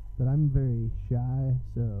moments, but I'm very shy,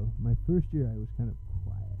 so my first year I was kind of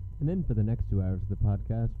quiet. And then for the next 2 hours of the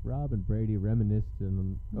podcast, Rob and Brady reminisced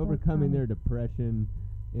on About overcoming their college. depression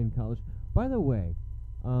in college. By the way,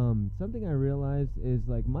 something I realized is,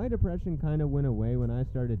 like, my depression kind of went away when I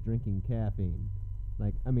started drinking caffeine.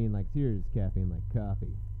 Like, I mean, like, serious caffeine, like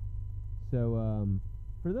coffee. So,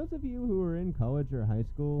 for those of you who are in college or high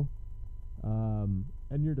school, and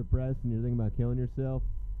you're depressed and you're thinking about killing yourself,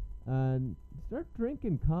 start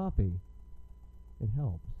drinking coffee. It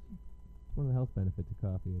helps. It's one of the health benefits of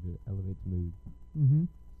coffee. It elevates mood. Mm-hmm.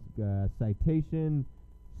 Citation,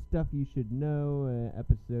 stuff you should know,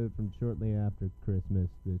 episode from shortly after Christmas,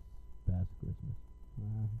 this past Christmas.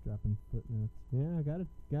 Dropping footnotes. Yeah, I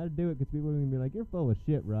gotta do it, because people are gonna be like, "You're full of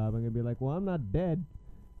shit, Rob." I'm gonna be like, "Well, I'm not dead,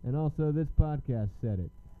 and also this podcast said it,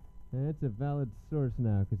 and it's a valid source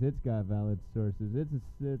now, because it's got valid sources.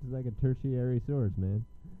 It's like a tertiary source, man."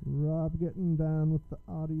 Rob getting down with the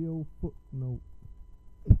audio footnote.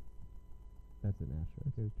 That's an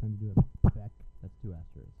asterisk. I was trying to do a back. That's two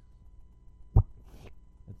asterisks.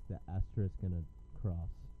 That's the asterisk and a cross.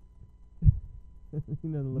 You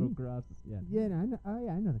know the little cross? Yeah. Yeah, no, I know. Oh,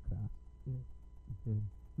 yeah, I know the cross. Yeah.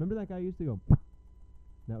 Remember that guy used to go,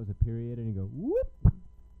 that was a period, and he'd go, whoop!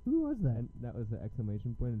 Who was that? And that was the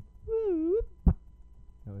exclamation point, and whoop!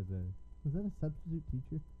 That was a... Was that a substitute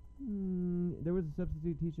teacher? There was a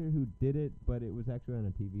substitute teacher who did it, but it was actually on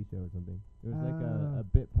a TV show or something. It was like a Ah.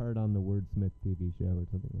 bit part on the Wordsmith TV show or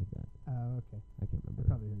something like that. Oh, okay. I can't remember.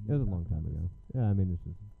 I probably heard It you was a talk long time about ago. Yeah, I mean, this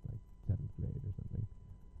was like 7th grade or something.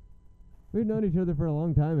 We've known each other for a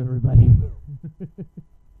long time, everybody.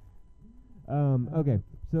 Okay,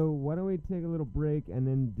 so why don't we take a little break and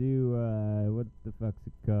then do, what the fuck's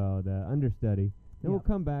it called? Understudy. Then we'll Yep.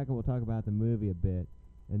 come back and we'll talk about the movie a bit.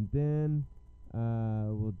 And then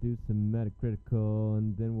we'll do some Metacritical,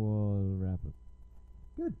 and then we'll wrap up.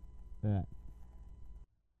 Good. All right.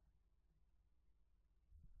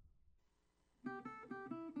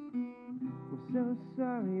 We're so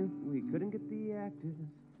sorry we couldn't get the actors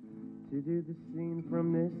to do the scene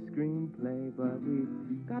from this screenplay, but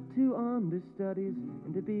we've got two understudies,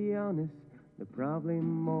 and to be honest, they're probably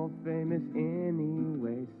more famous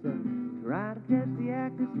anyway. So try to guess the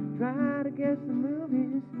actors, try to guess the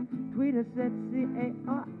movies. Tweet us at CARNY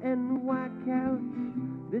Couch.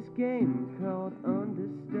 This game called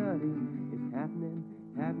Understudy is happening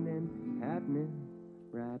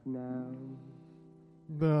right now.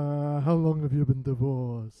 How long have you been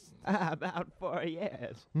divorced? About 4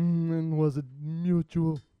 years. And was it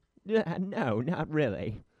mutual? No, not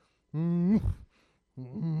really. Mm.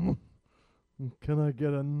 Can I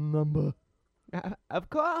get a number? Of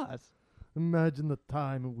course. Imagine the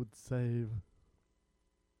time it would save.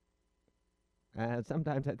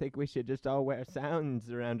 Sometimes I think we should just all wear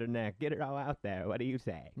sounds around our neck. Get it all out there. What do you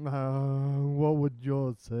say? What would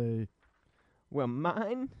yours say? Well,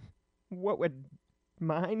 mine? What would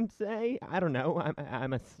mine say? I don't know.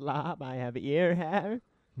 I'm a slob. I have ear hair.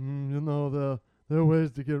 You know, there are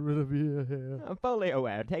ways to get rid of ear hair. I'm fully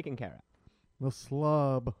aware. Taken care of. A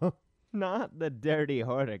slob, huh? Not the dirty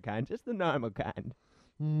hoarder kind, just the normal kind.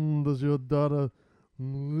 Does your daughter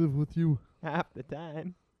live with you? Half the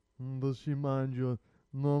time. Does she mind your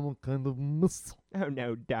normal kind of mess? Oh,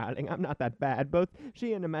 no, darling, I'm not that bad. Both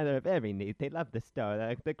she and the mother are very neat. They love the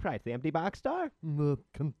store, the Christ, the empty box store. The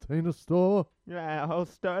container store? A whole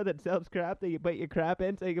store that sells crap that you put your crap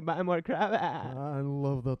in so you can buy more crap. I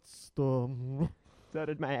love that store. So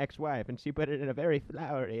did my ex-wife, and she put it in a very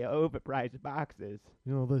flowery, overpriced boxes.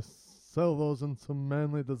 You know, they sell those in some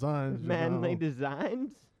manly designs. Manly you know.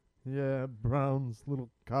 designs? Yeah, Brown's little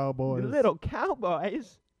cowboys. Little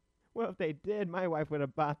cowboys? Well, if they did, my wife would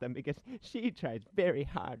have bought them because she tries very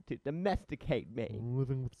hard to domesticate me.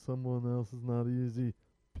 Living with someone else is not easy.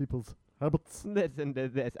 People's habits. Listen to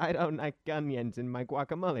this. I don't like onions in my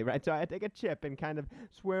guacamole, right? So I take a chip and kind of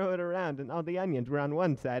swirl it around, and all the onions were on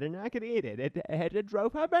one side, and I could eat it. It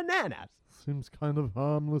drove her bananas. Seems kind of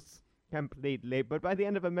harmless. Completely, but by the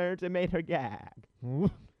end of a marriage, it made her gag. Well,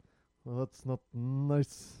 that's not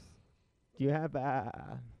nice. You have,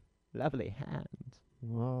 lovely hands.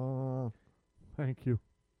 Thank you.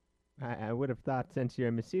 I would have thought since you're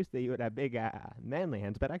a masseuse that you would have big, manly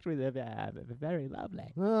hands, but actually they're very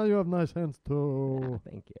lovely. Well, you have nice hands too.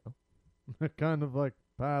 Thank you. They're kind of like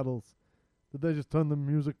paddles. Did they just turn the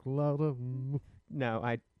music louder? No,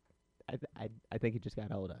 I think you just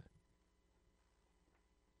got older.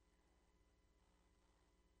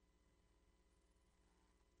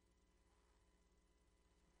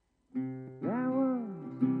 That was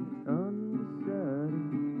Understudy.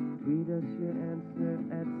 Tweet us your answer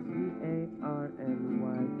at CARNY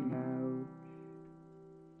Couch.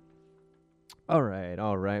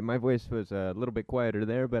 All right. My voice was a little bit quieter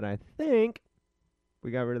there, but I think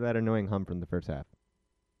we got rid of that annoying hum from the first half.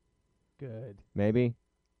 Good. Maybe?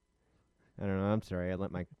 I don't know. I'm sorry. I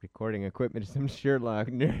lent my recording equipment to some Sherlock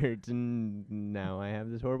nerds, and now I have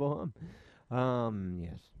this horrible hum.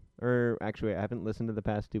 Yes. Or actually, I haven't listened to the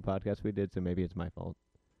past two podcasts we did, so maybe it's my fault.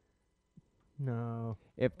 No.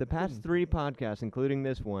 If the past Didn't. 3 podcasts, including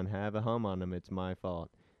this one, have a hum on them, it's my fault.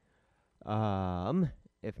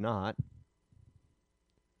 If not,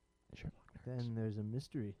 Sherlock Nerds. Then there's a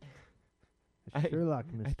mystery. I- A Sherlock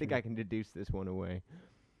mystery. I think I can deduce this one away.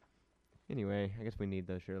 Anyway, I guess we need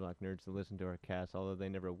those Sherlock nerds to listen to our cast, although they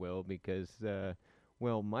never will because,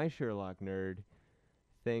 well, my Sherlock nerd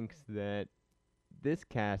thinks that this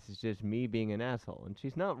cast is just me being an asshole, and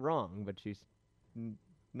she's not wrong, but she's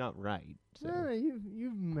not right. So No,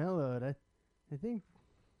 you've mellowed. I think,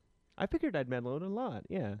 I figured I'd mellowed a lot.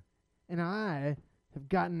 Yeah. and I have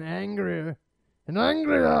gotten angrier and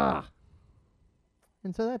angrier.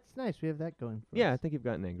 And so that's nice. We have that going for Yeah, I us. think you've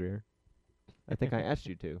gotten angrier. I think I asked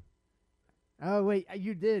you to. Oh wait,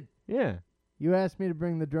 you did. Yeah. You asked me to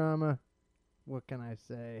bring the drama. What can I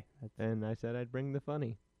say? And I said I'd bring the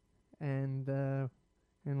funny. And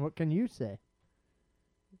what can you say?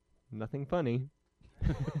 Nothing funny.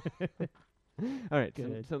 All right,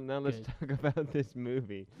 Good, so now let's good. talk about this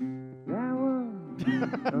movie. That was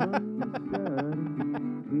understudy.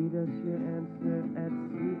 Tweet us your answer at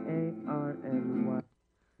CARNY. Well,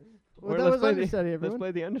 Or that let's was play understudy, Let's everyone.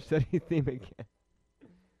 play the understudy theme again.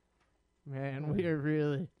 Man, we are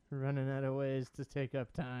really running out of ways to take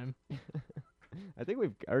up time. I think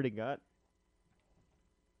we've already got.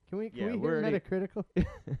 Can we Yeah, hear we're already- Metacritical?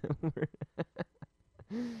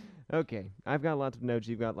 Okay, I've got lots of notes.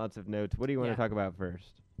 You've got lots of notes. What do you want Yeah. to talk about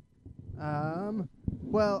first?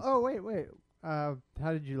 Well, oh wait. How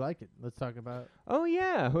did you like it? Let's talk about. Oh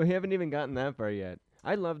yeah, we haven't even gotten that far yet.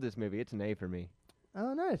 I love this movie. It's an A for me.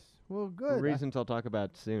 Oh, nice. Well, For good. reasons I'll talk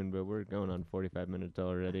about soon, but we're going on 45 minutes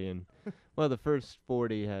already, and well, the first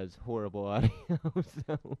 40 has horrible audio.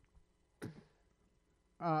 So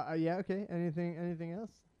Yeah. Okay. Anything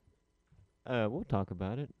else? we'll talk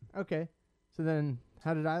about it. Okay. So then,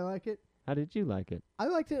 how did I like it? How did you like it? I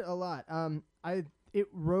liked it a lot. It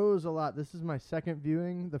rose a lot. This is my second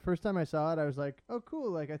viewing. The first time I saw it, I was like, "Oh, cool!"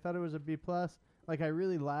 Like I thought it was a B plus. Like I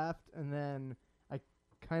really laughed, and then I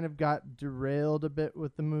kind of got derailed a bit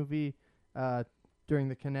with the movie during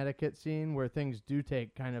the Connecticut scene, where things do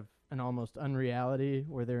take kind of an almost unreality,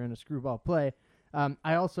 where they're in a screwball play.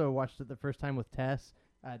 I also watched it the first time with Tess.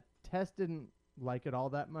 Tess didn't like it all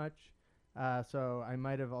that much, so I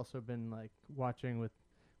might have also been like watching with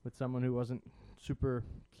someone who wasn't super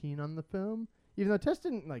keen on the film. Even though Tess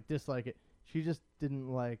didn't like dislike it, she just didn't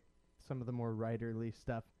like some of the more writerly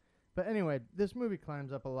stuff. But anyway, this movie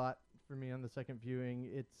climbs up a lot for me on the second viewing.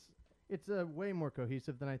 It's way more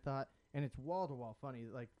cohesive than I thought, and it's wall to wall funny.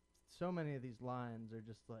 Like so many of these lines are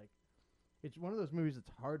just like, it's one of those movies that's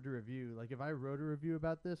hard to review. Like if I wrote a review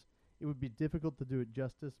about this, it would be difficult to do it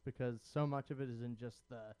justice because so much of it is in just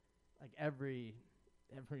the like every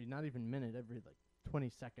not even minute, every like 20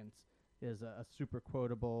 seconds is a super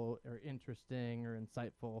quotable or interesting or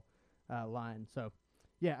insightful line. So,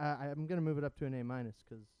 yeah, I'm going to move it up to an A-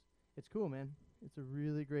 because it's cool, man. It's a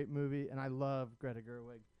really great movie, and I love Greta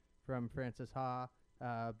Gerwig from Frances Ha,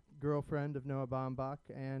 girlfriend of Noah Baumbach,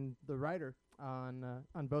 and the writer on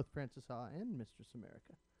both Frances Ha and Mistress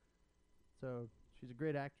America. So she's a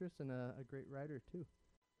great actress and a great writer, too.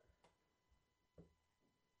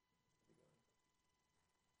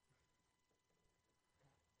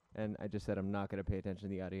 And I just said I'm not going to pay attention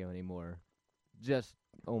to the audio anymore. Just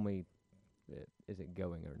only, is it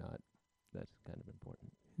going or not? That's kind of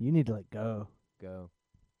important. You need to let go. Go.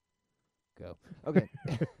 Okay.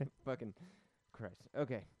 Fucking Christ.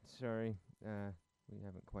 Okay. Sorry. We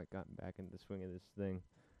haven't quite gotten back into the swing of this thing,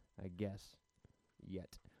 I guess,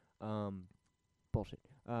 yet. Bullshit.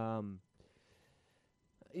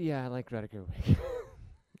 Yeah, I like Greta Gerwig.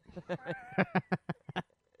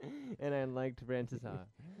 And I liked Frances Ha.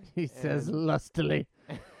 He says And- lustily.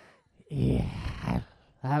 Yeah,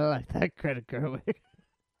 I like that Greta Gerwig.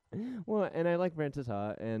 Well, and I like Frances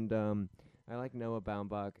Ha, and I like Noah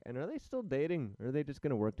Baumbach. And are they still dating, or are they just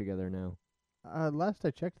gonna work together now? Last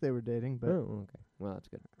I checked, they were dating, but Oh, okay. Well, that's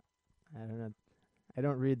good. I don't know. I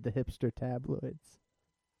don't read the hipster tabloids.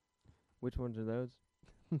 Which ones are those?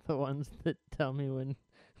 The ones that tell me when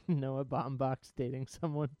Noah Baumbach's dating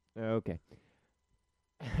someone. Okay.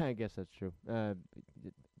 I guess that's true.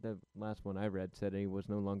 The last one I read said he was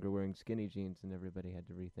no longer wearing skinny jeans, and everybody had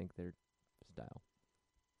to rethink their style.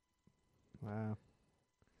 Wow.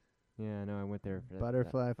 Yeah, I know. I went there for that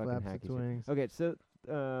Butterfly fucking flaps hacky its shit. wings. Okay,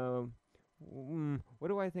 so what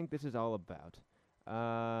do I think this is all about?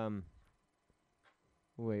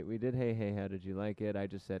 Wait, we did hey, how did you like it? I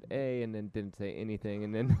just said A and then didn't say anything,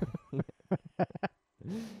 and then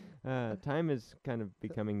time is kind of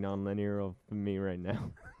becoming non-linear for me right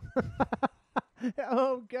now.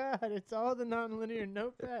 Oh God! It's all the nonlinear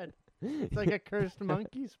notepad. It's like a cursed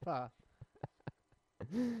monkey's paw.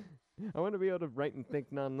 I want to be able to write and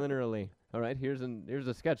think non-linearly. All right, here's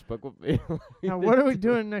a sketchbook. Now, what are we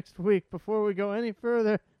doing next week before we go any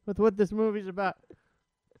further with what this movie's about?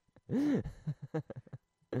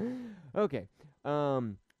 Okay.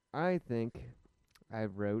 I think I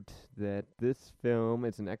wrote that this film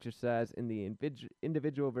is an exercise in the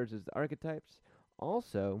individual versus the archetypes.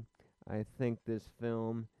 Also, I think this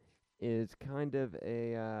film is kind of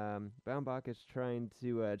a Baumbach is trying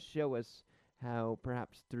to show us how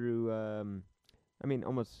perhaps through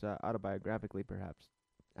almost autobiographically perhaps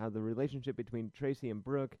how the relationship between Tracy and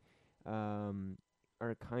Brooke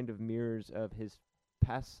are kind of mirrors of his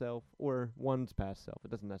past self or one's past self. It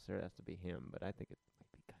doesn't necessarily have to be him, but I think it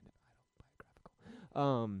might be kind of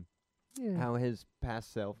autobiographical. Yeah. How his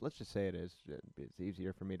past self, let's just say it is, it's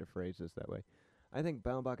easier for me to phrase this that way. I think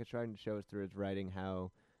Baumbach is trying to show us through his writing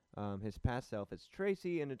how his past self is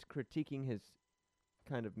Tracy, and it's critiquing his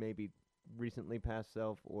kind of maybe recently past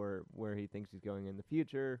self or where he thinks he's going in the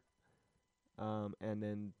future. And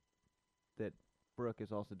then that Brooke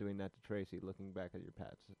is also doing that to Tracy, looking back at your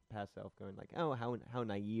past self, going like, oh, how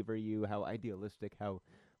naive are you? How idealistic? How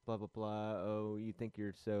blah blah blah. Oh, you think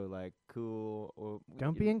you're so like cool? Or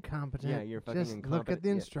Don't be incompetent. Yeah, you're fucking Just incompetent. look at the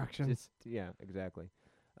Yeah, instructions. yeah, exactly.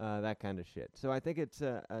 That kind of shit. So I think it's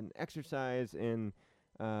an exercise in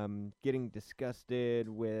getting disgusted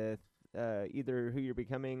with either who you're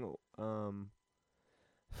becoming. Fuck,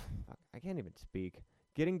 I can't even speak.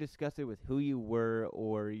 Getting disgusted with who you were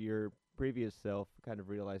or your previous self, kind of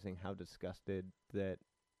realizing how disgusted that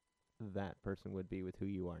person would be with who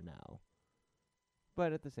you are now.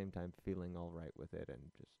 But at the same time, feeling all right with it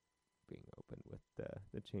and just being open with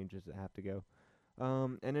the changes that have to go.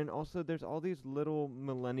 And then also there's all these little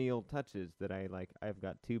millennial touches that I like. I've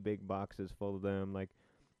got 2 big boxes full of them. Like,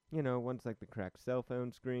 you know, one's like the cracked cell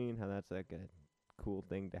phone screen, how that's like a cool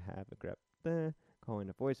thing to have. Calling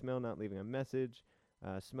a voicemail, not leaving a message.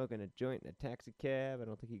 Smoking a joint in a taxi cab. I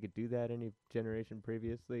don't think you could do that any generation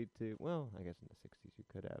previously to, well, I guess in the 60s you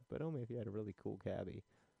could have, but only if you had a really cool cabbie.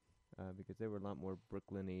 Because there were a lot more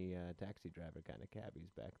Brooklyn-y taxi driver kind of cabbies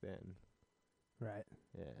back then. Right.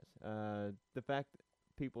 Yes. The fact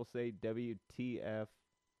people say WTF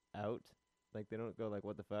out, like they don't go like,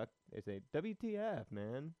 what the fuck? They say, WTF,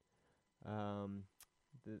 man.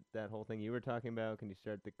 That whole thing you were talking about, can you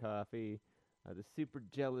start the coffee? The super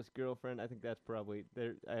jealous girlfriend, I think that's probably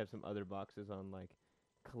there. I have some other boxes on like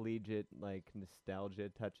collegiate, like nostalgia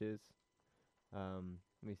touches. Let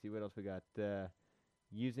me see what else we got.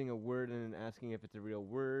 Using a word and then asking if it's a real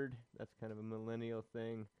word. That's kind of a millennial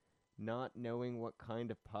thing. Not knowing what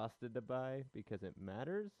kind of pasta to buy because it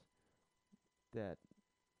matters. That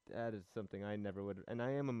is something I never would. And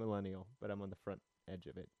I am a millennial, but I'm on the front edge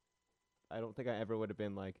of it. I don't think I ever would have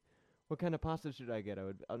been like, what kind of pasta should I get?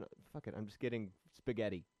 Fuck it, I'm just getting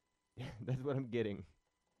spaghetti. That's what I'm getting.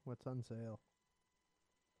 What's on sale?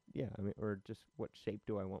 Yeah, I mean, or just what shape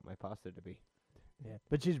do I want my pasta to be? Yeah,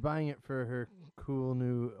 but she's buying it for her cool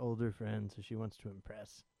new older friend, so she wants to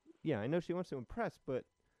impress. Yeah, I know she wants to impress, but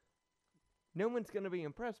no one's going to be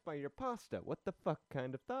impressed by your pasta. What the fuck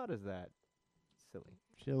kind of thought is that? Silly.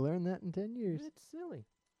 She'll learn that in 10 years. It's silly.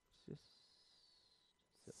 It's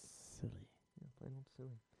just Silly. Yeah, plain old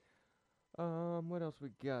silly. What else we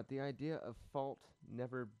got? The idea of fault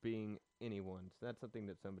never being anyone's. That's something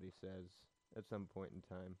that somebody says at some point in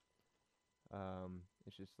time.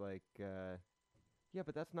 It's just like, yeah,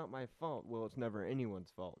 but that's not my fault. Well, it's never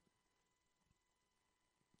anyone's fault.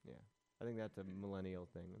 Yeah, I think that's a millennial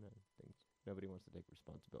thing. And I think nobody wants to take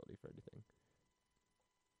responsibility for anything.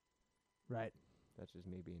 Right. That's just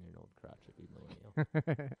me being an old crotchety millennial.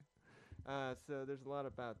 So there's a lot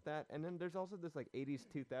about that. And then there's also this like 80s,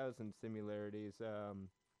 2000s similarities.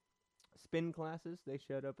 Spin classes, they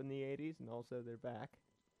showed up in the 80s and also they're back.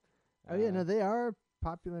 Oh, yeah, no, they are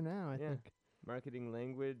popular now, I think. Marketing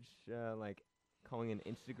language, like calling an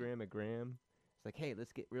Instagram a gram. It's like, hey,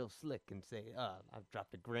 let's get real slick and say, I've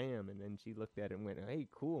dropped a gram. And then she looked at it and went, hey,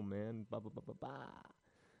 cool, man, blah, blah, blah, blah, blah.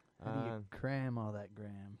 How do you cram all that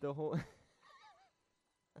gram? The whole...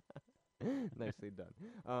 Nicely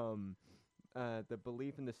done. The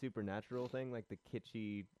belief in the supernatural thing, like the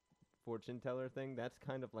kitschy fortune teller thing, that's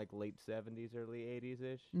kind of like late 70s, early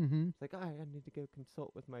 80s-ish. Mm-hmm. It's like, I need to go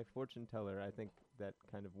consult with my fortune teller. I think that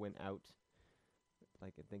kind of went out.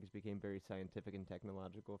 Like, I think it became very scientific and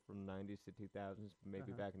technological from 90s to 2000s.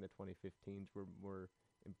 Maybe back in the 2015s, we're more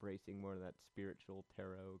embracing more of that spiritual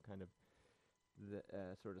tarot kind of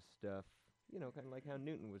sort of stuff. You know, kind of like how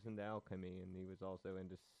Newton was into alchemy, and he was also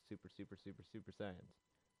into super science,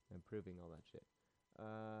 and proving all that shit.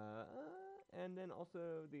 and then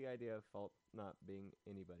also the idea of fault not being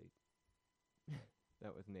anybody.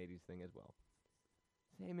 That was an 80s thing as well.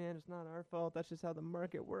 Say, man, it's not our fault. That's just how the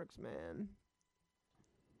market works, man.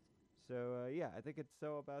 So, yeah, I think it's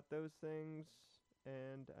so about those things,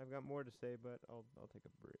 and I've got more to say, but I'll take a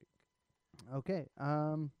break. Okay.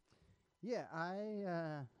 Yeah,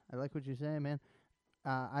 I like what you say, man.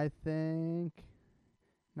 I think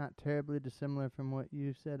not terribly dissimilar from what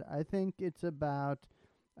you said. I think it's about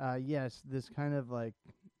yes, this kind of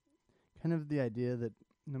the idea that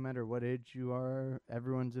no matter what age you are,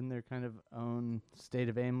 everyone's in their kind of own state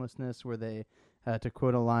of aimlessness where they, to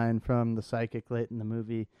quote a line from the psychic late in the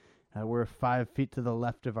movie, we're 5 feet to the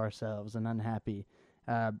left of ourselves and unhappy.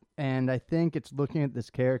 And I think it's looking at this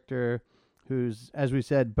character who's, as we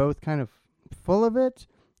said, both kind of full of it,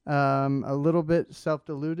 a little bit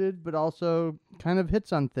self-deluded, but also kind of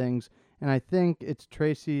hits on things. And I think it's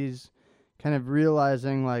Tracy's kind of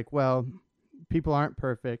realizing, like, well, people aren't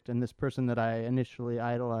perfect, and this person that I initially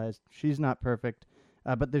idolized, she's not perfect,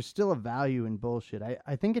 but there's still a value in bullshit.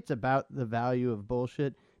 I think it's about the value of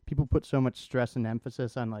bullshit. People put so much stress and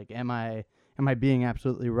emphasis on, like, am I being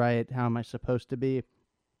absolutely right? How am I supposed to be?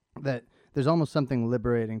 That there's almost something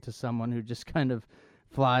liberating to someone who just kind of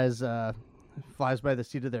flies by the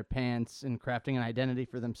seat of their pants in crafting an identity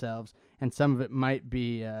for themselves, and some of it might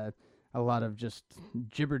be a lot of just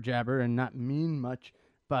jibber jabber and not mean much,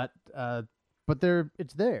 but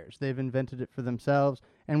it's theirs. They've invented it for themselves,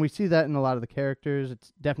 and we see that in a lot of the characters.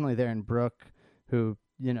 It's definitely there in Brooke, who,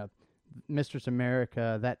 you know, Mistress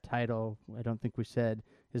America, that title, I don't think we said,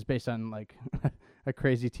 is based on, like, a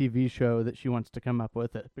crazy TV show that she wants to come up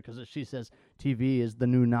with, it because as she says, TV is the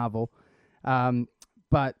new novel.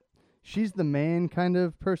 But she's the main kind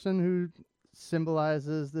of person who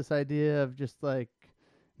symbolizes this idea of just, like,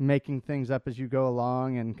 making things up as you go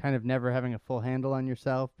along and kind of never having a full handle on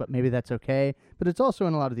yourself, but maybe that's okay. But it's also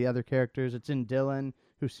in a lot of the other characters. It's in Dylan,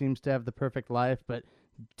 who seems to have the perfect life, but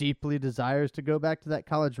deeply desires to go back to that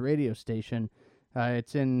college radio station.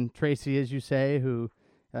 It's in Tracy, as you say, who,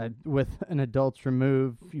 with an adult's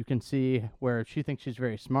remove, you can see where she thinks she's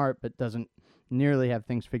very smart, but doesn't nearly have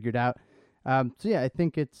things figured out. So yeah, I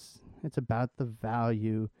think it's about the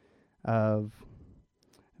value of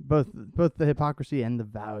both the hypocrisy and the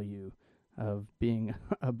value of being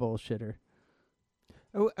a bullshitter.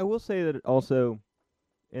 I will say that also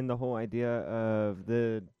in the whole idea of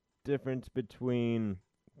the difference between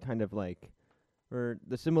kind of like, or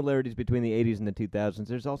the similarities between the 80s and the 2000s,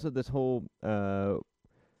 there's also this whole,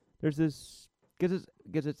 there's this,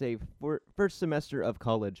 because it's a first semester of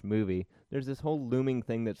college movie, there's this whole looming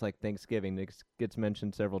thing that's like Thanksgiving that gets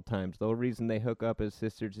mentioned several times. The whole reason they hook up as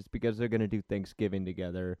sisters is because they're going to do Thanksgiving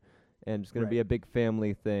together, and it's going to be a big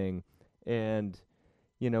family thing. And,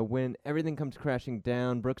 you know, when everything comes crashing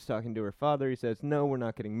down, Brooke's talking to her father. He says, no, we're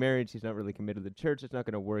not getting married. She's not really committed to the church. It's not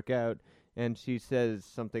going to work out. And she says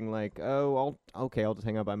something like, oh, I'll just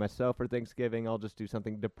hang out by myself for Thanksgiving. I'll just do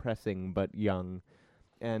something depressing but young.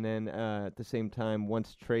 And then at the same time,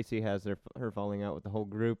 once Tracy has her falling out with the whole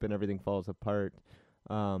group and everything falls apart,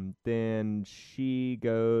 then she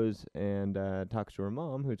goes and talks to her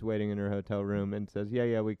mom, who's waiting in her hotel room, and says,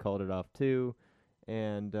 yeah, we called it off too.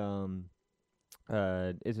 And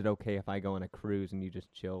is it okay if I go on a cruise and you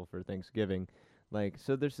just chill for Thanksgiving? Like,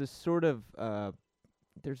 so there's this sort of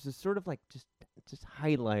like just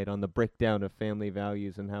highlight on the breakdown of family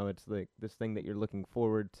values and how it's like this thing that you're looking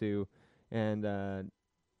forward to, and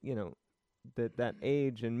you know, that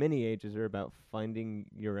age and many ages are about finding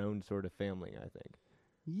your own sort of family, I think.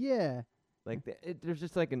 Yeah. Like, there's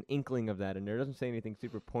just like an inkling of that in there. It doesn't say anything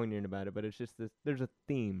super poignant about it, but it's just this, there's a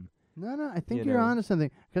theme. No, I think you're onto something.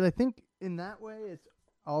 Because I think in that way it's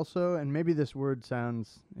also, and maybe this word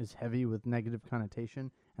is heavy with negative connotation,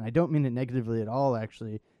 and I don't mean it negatively at all,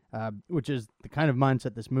 actually, which is the kind of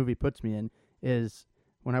mindset this movie puts me in, is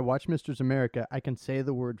when I watch Mistress America, I can say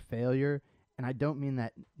the word failure, and I don't mean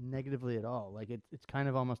that negatively at all. Like, it's kind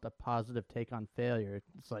of almost a positive take on failure.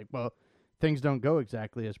 It's like, well, things don't go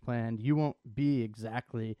exactly as planned. You won't be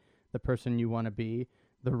exactly the person you want to be.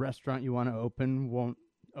 The restaurant you want to open won't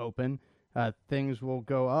open. Things will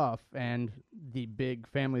go off, and the big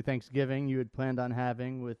family Thanksgiving you had planned on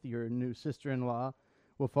having with your new sister-in-law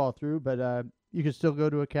will fall through, but you can still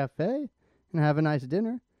go to a cafe and have a nice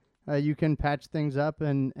dinner. You can patch things up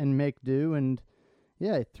and make do, and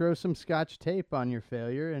yeah, throw some Scotch tape on your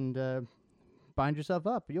failure and bind yourself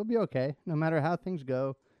up. You'll be okay. No matter how things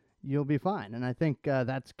go, you'll be fine. And I think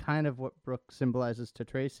that's kind of what Brooke symbolizes to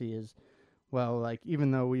Tracy is, well, like, even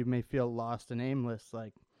though we may feel lost and aimless,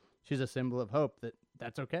 like, she's a symbol of hope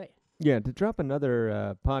that's okay. Yeah, to drop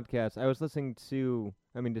another podcast, I was listening to,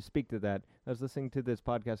 to speak to that, I was listening to this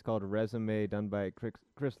podcast called Resume done by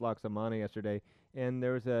Chris Loxamani yesterday, and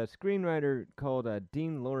there was a screenwriter called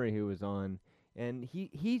Dean Lorry who was on, and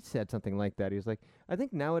he said something like that. He was like, I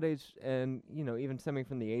think nowadays, and, even stemming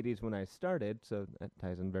from the 80s when I started, so that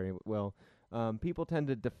ties in very well, people tend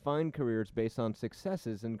to define careers based on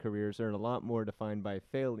successes, and careers are a lot more defined by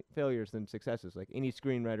failures than successes. Like any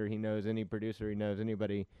screenwriter he knows, any producer he knows,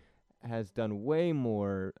 anybody has done way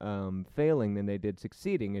more failing than they did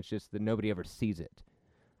succeeding. It's just that nobody ever sees it.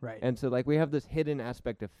 Right. And so, like, we have this hidden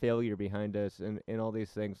aspect of failure behind us and all these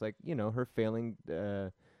things. Like, her failing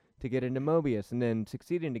to get into Mobius and then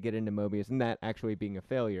succeeding to get into Mobius and that actually being a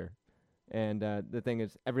failure. And the thing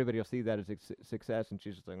is, everybody will see that as success, and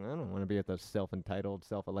she's just like, I don't want to be with those self-entitled,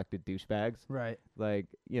 self-elected douchebags. Right. Like,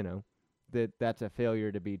 that's a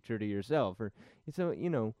failure to be true to yourself. Or so,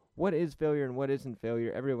 what is failure and what isn't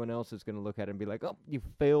failure? Everyone else is going to look at it and be like, oh, you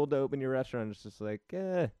failed to open your restaurant. It's just like,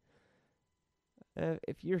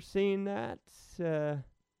 if you're seeing that,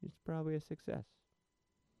 it's probably a success.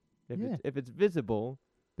 If it's visible,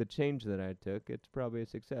 the change that I took, it's probably a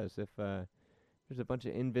success. If there's a bunch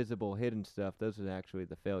of invisible, hidden stuff, those are actually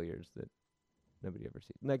the failures that nobody ever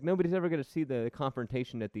sees. Like, nobody's ever going to see the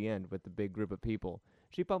confrontation at the end with the big group of people.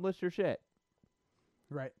 She published her shit.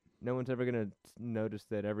 Right. No one's ever going to notice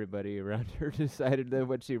that everybody around her decided that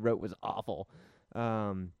what she wrote was awful.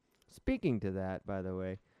 Speaking to that, by the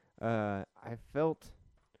way, I felt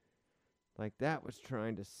like that was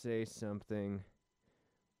trying to say something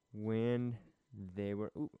when they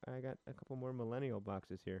were... Ooh, I got a couple more millennial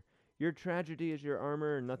boxes here. Your tragedy is your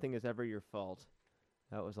armor, and nothing is ever your fault.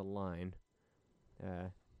 That was a line.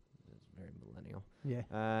 That's very millennial.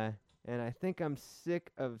 Yeah. And I think I'm sick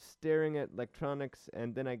of staring at electronics,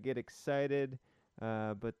 and then I get excited,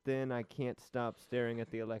 but then I can't stop staring at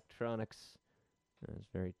the electronics. That's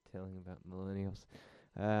very telling about millennials.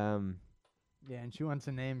 Yeah, and she wants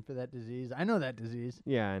a name for that disease. I know that disease.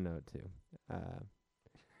 Yeah, I know it too.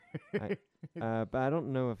 But I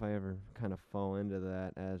don't know if I ever kind of fall into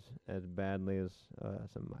that as badly as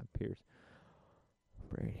some of my peers.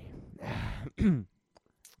 Brady.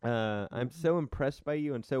 I'm so impressed by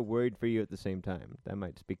you and so worried for you at the same time. That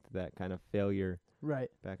might speak to that kind of failure. Right.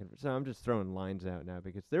 Back and forth. So I'm just throwing lines out now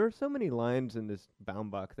because there are so many lines in this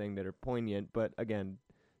Baumbach thing that are poignant, but again,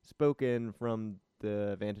 spoken from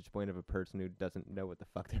the vantage point of a person who doesn't know what the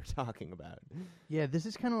fuck they're talking about. Yeah, this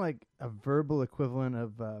is kind of like a verbal equivalent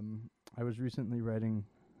of, I was recently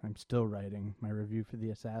I'm still writing my review for The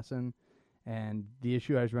Assassin, and the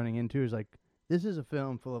issue I was running into is like, this is a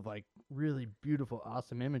film full of like really beautiful,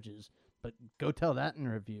 awesome images, but go tell that in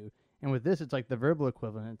a review. And with this, it's like the verbal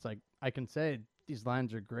equivalent. It's like, I can say these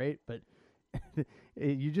lines are great, but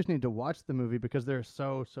you just need to watch the movie because there are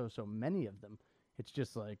so many of them. It's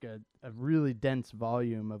just like a really dense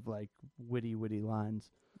volume of like witty lines.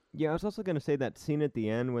 Yeah, I was also going to say that scene at the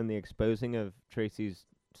end when the exposing of Tracy's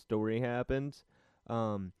story happens.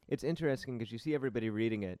 It's interesting because you see everybody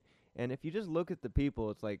reading it. And if you just look at the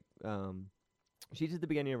people, it's like she's at the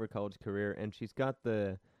beginning of her college career, and she's got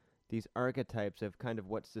these archetypes of kind of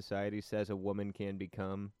what society says a woman can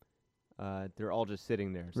become. They're all just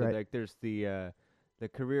sitting there. So like there's the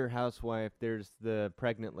career housewife, there's the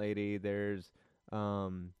pregnant lady, there's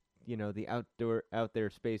the out there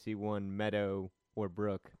spacey one, Meadow or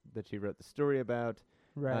Brooke, that she wrote the story about.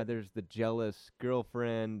 Right. There's the jealous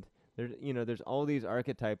girlfriend. There's all these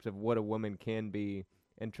archetypes of what a woman can be,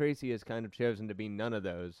 and Tracy has kind of chosen to be none of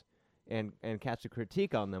those, and cast a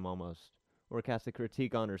critique on them almost, or cast a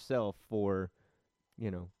critique on herself for,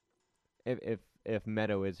 if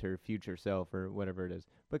Meadow is her future self or whatever it is,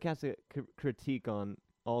 but cast a critique on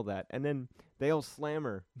all that, and then they all slam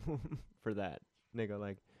her for that. And they go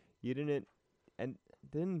like, you didn't, and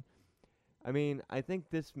then, I think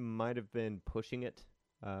this might have been pushing it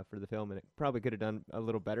for the film, and it probably could have done a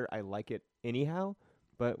little better. I like it anyhow,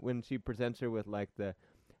 but when she presents her with like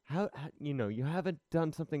how you haven't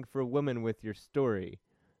done something for a woman with your story,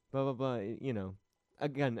 blah blah blah.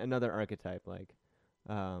 Again, another archetype. Like,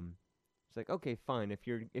 it's like, okay, fine. If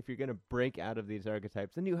you're gonna break out of these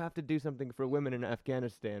archetypes, then you have to do something for women in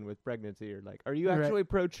Afghanistan with pregnancy. Or like, are you actually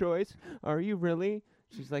pro-choice? Are you really?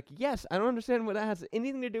 She's like, yes. I don't understand what that has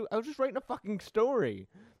anything to do. I was just writing a fucking story.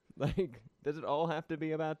 Like, does it all have to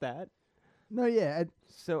be about that? No, yeah.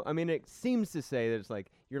 So, it seems to say that it's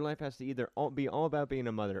like your life has to either be all about being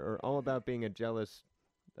a mother, or all about being a jealous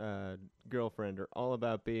girlfriend, or all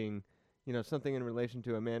about being, something in relation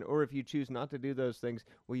to a man. Or if you choose not to do those things,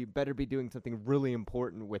 well, you better be doing something really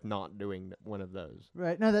important with not doing one of those.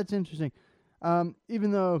 Right. No, that's interesting.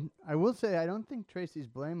 Even though I will say I don't think Tracy's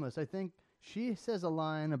blameless. I think she says a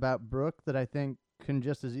line about Brooke that I think can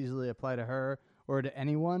just as easily apply to her or to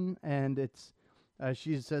anyone, and it's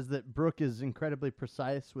she says that Brooke is incredibly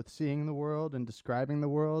precise with seeing the world and describing the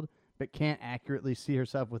world, but can't accurately see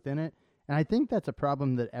herself within it. And I think that's a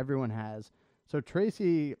problem that everyone has. So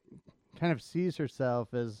Tracy kind of sees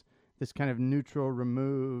herself as this kind of neutral,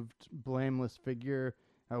 removed, blameless figure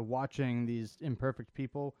watching these imperfect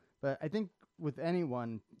people. But I think with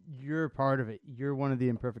anyone, you're part of it. You're one of the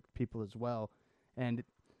imperfect people as well. And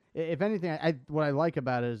if anything, what I like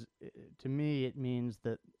about it is, to me, it means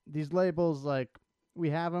that these labels, like, we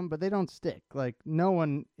have them, but they don't stick. Like, no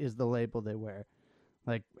one is the label they wear.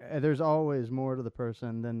 Like, there's always more to the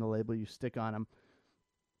person than the label you stick on them.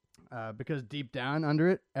 Because deep down under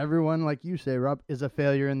it, everyone, like you say, Rob, is a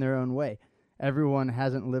failure in their own way. Everyone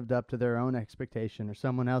hasn't lived up to their own expectation or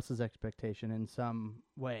someone else's expectation in some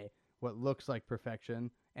way. What looks like perfection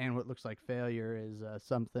and what looks like failure is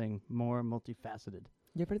something more multifaceted.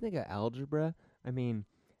 You ever think of algebra? I mean,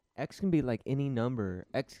 x can be like any number.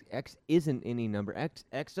 X isn't any number.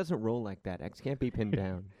 X doesn't roll like that. X can't be pinned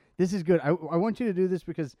down. This is good. I want you to do this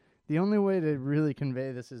because the only way to really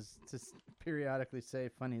convey this is to periodically say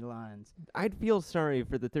funny lines. I'd feel sorry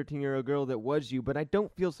for the 13-year-old girl that was you, but I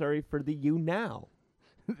don't feel sorry for the you now.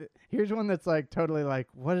 Here's one that's like totally like,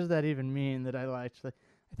 what does that even mean that I actually...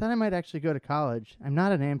 I thought I might actually go to college. I'm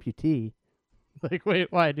not an amputee. Like,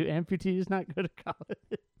 wait, why? Do amputees not go to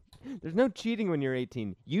college? There's no cheating when you're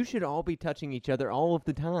 18. You should all be touching each other all of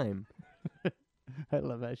the time. I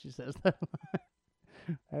love how she says that.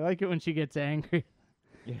 I like it when she gets angry.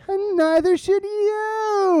 Yeah. And neither should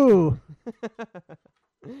you!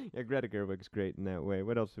 Yeah, Greta Gerwig's great in that way.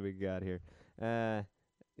 What else have we got here? I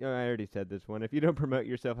already said this one. If you don't promote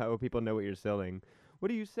yourself, how will people know what you're selling? What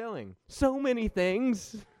are you selling? So many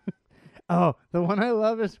things. Oh, the one I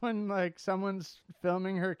love is when, like, someone's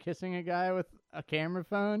filming her kissing a guy with a camera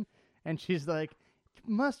phone, and she's like,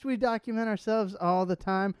 must we document ourselves all the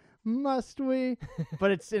time? Must we?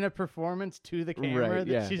 But it's in a performance to the camera Right, that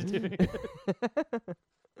yeah. she's doing.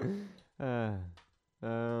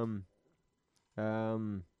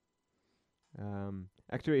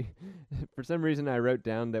 Actually, for some reason I wrote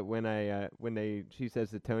down that when she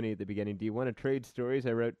says to Tony at the beginning, do you want to trade stories?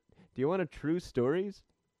 I wrote, do you want a true stories?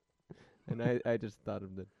 And I just thought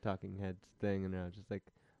of the Talking Heads thing, and I was just like,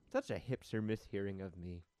 such a hipster mishearing of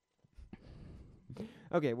me.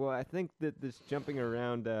 Okay, well, I think that this jumping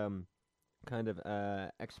around kind of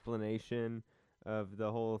explanation of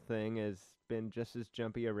the whole thing has been just as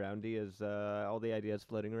jumpy aroundy as all the ideas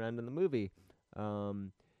floating around in the movie.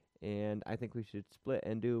 And I think we should split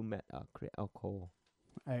and do alcohol.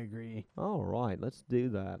 I agree. All right, let's do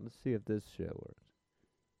that. Let's see if this shit works.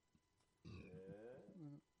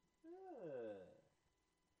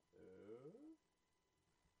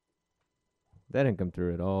 That didn't come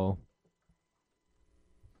through at all.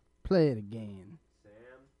 Play it again.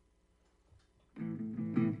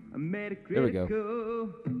 There we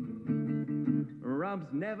go.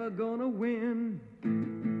 Rob's never gonna win.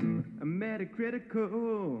 A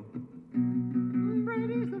Metacritical.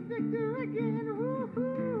 Brady's the victor again.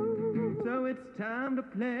 Woo-hoo. So it's time to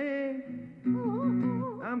play.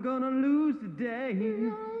 I'm gonna lose today.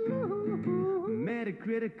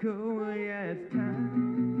 Metacritical, yeah, it's time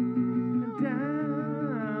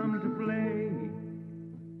to play.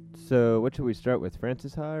 So, what should we start with,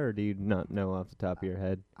 Francis Ha, or do you not know off the top of your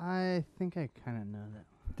head? I think I kind of know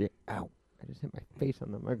that. Ow. I just hit my face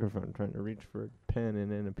on the microphone trying to reach for a pen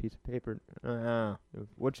and then a piece of paper.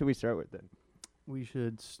 What should we start with then? We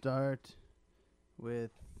should start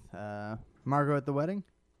with Margot at the Wedding.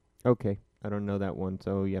 Okay. I don't know that one,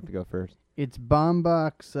 so you have to go first. It's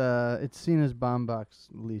Baumbach's. It's seen as Baumbach's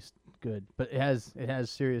least good, but it has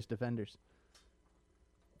serious defenders.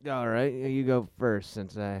 All right. You go first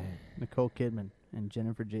since I... Nicole Kidman and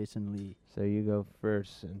Jennifer Jason Leigh. So you go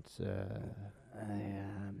first since...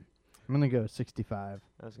 I'm going to go 65.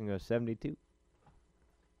 I was going to go 72.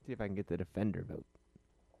 See if I can get the defender vote.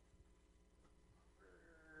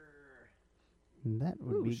 That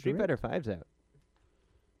would be Street great. Fighter 5's out.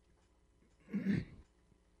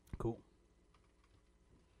 Cool.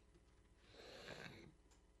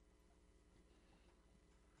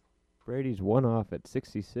 Brady's one off at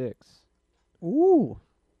 66. Ooh.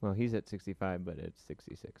 Well, he's at 65, but it's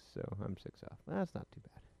 66, so I'm 6 off. That's not too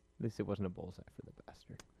bad. At least it wasn't a bullseye for the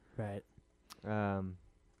bastard. Right.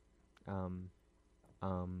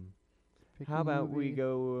 Pick How a about we movie.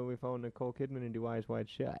 go, we follow Nicole Kidman and do Eyes Wide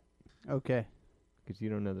Shut? Okay. Because you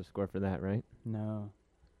don't know the score for that, right? No.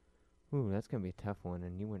 Ooh, that's going to be a tough one,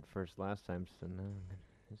 and you went first last time, so now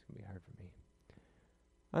it's going to be hard for me.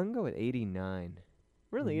 I can go with 89.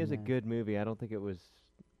 Really is a 89. good movie. I don't think it was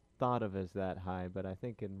thought of as that high, but I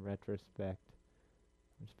think in retrospect,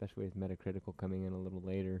 especially with Metacritical coming in a little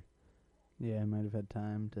later. Yeah, I might have had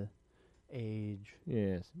time to age.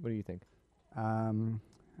 Yes. What do you think?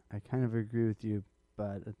 I kind of agree with you,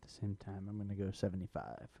 but at the same time, I'm going to go 75.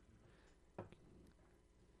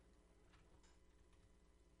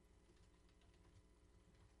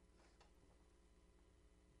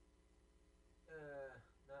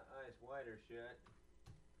 Not eyes wide or shut.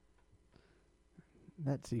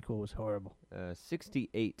 That sequel was horrible.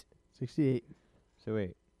 68. 68. So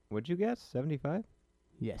wait, what'd you guess? 75?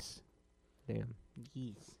 Yes. Damn.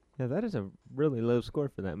 Yes. Yeah, that is a really low score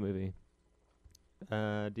for that movie.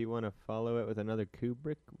 Do you want to follow it with another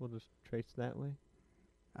Kubrick? We'll just trace that way.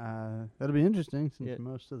 That'll be interesting since Yeah.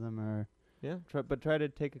 most of them are. Yeah, try to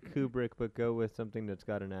take a Kubrick, but go with something that's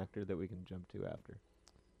got an actor that we can jump to after.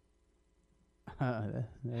 Ha.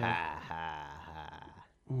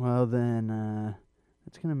 Well, then,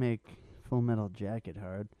 that's going to make Full Metal Jacket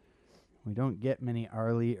hard. We don't get many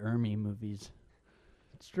Arlie Ermy movies.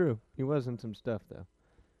 It's true. He was in some stuff though.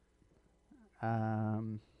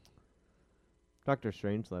 Dr.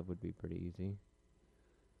 Strangelove would be pretty easy.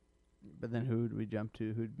 But then who would we jump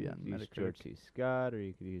to? Who'd be You on could use Metacritic? George C. Scott, or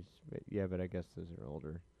you could use but I guess those are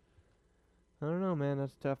older. I don't know, man.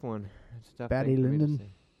 That's a tough one. That's a tough Batty thing for me to Lyndon.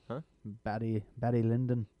 say. Batty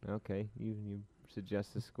Lyndon. Okay, you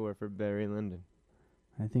suggest a score for Barry Lyndon.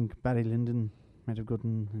 I think Batty Lyndon might have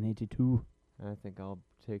gotten an 82. I think I'll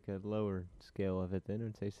take a lower scale of it then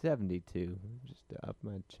and say 72, just to up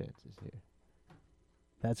my chances here.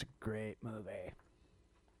 That's a great movie.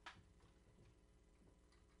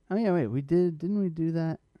 Oh yeah, wait, didn't we do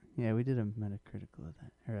that? Yeah, we did a Metacritical of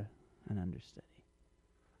that, or an understudy.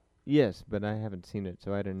 Yes, but I haven't seen it,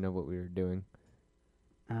 so I didn't know what we were doing.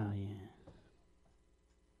 Oh yeah.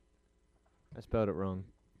 I spelled it wrong.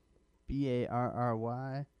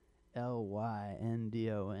 BARRYLYNDON.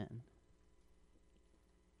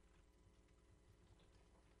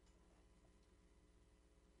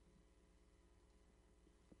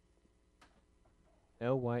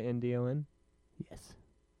 Lyndon? Yes.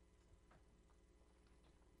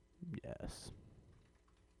 Yes.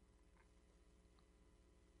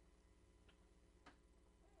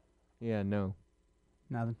 Yeah, no.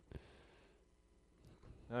 Nothing.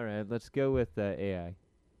 All right, let's go with AI.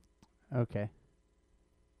 Okay.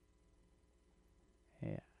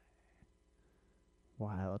 Yeah.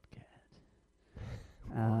 Wildcat.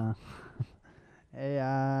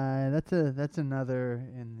 AI. That's another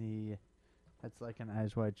in the. That's like an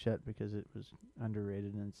Eyes Wide Shut because it was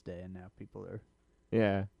underrated in its day, and now people are.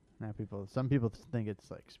 Yeah. Some people think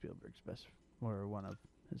it's like Spielberg's best or one of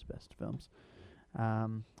his best films.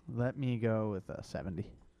 Let me go with 70.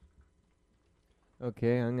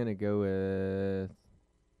 Okay, I'm going to go with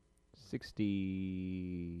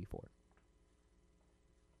 64.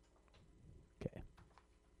 Okay.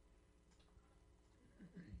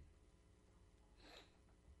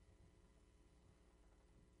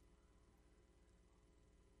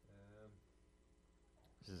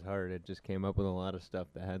 This is hard. It just came up with a lot of stuff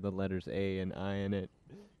that had the letters A and I in it.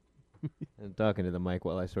 I'm talking to the mic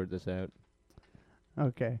while I sort this out.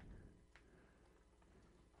 Okay.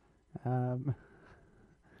 I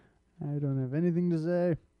don't have anything to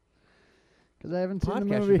say because I haven't seen the Podcast,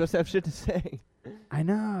 you're movie. supposed to have shit to say. I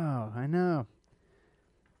know.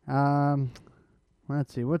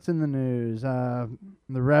 Let's see. What's in the news? The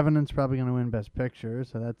Revenant's probably going to win Best Picture,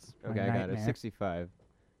 so that's my Okay, I got it. nightmare. 65.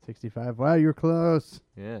 65. Wow, you're close.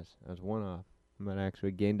 Yes, I was one off. I might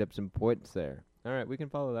actually gained up some points there. All right, we can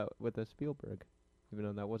follow that with a Spielberg. Even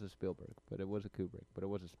though that was a Spielberg, but it was a Kubrick, but it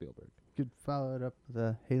was a Spielberg. Could follow it up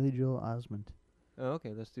with Haley Joel Osment. Oh,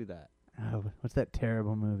 okay, let's do that. Oh, what's that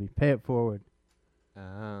terrible movie? Pay It Forward.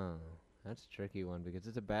 Oh, that's a tricky one because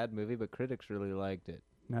it's a bad movie, but critics really liked it.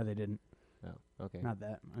 No, they didn't. Oh, okay. Not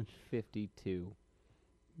that much. 52.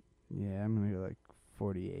 Yeah, I'm gonna go like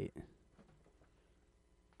 48.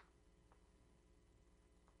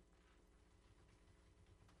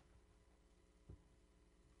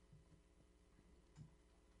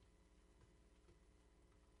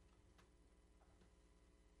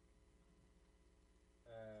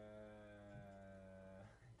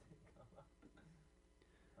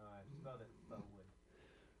 I spelled it forward.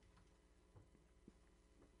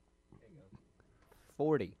 There you go.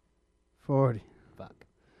 40. 40. Fuck.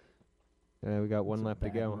 We got one That's a left to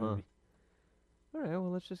bad go, huh? movie. All right,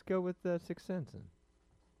 well, let's just go with Sixth Sense then.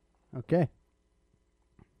 Okay.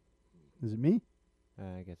 Is it me?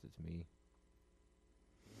 I guess it's me.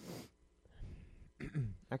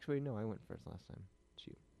 Actually, no, I went first last time. It's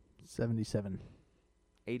you. 77.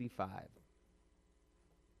 85.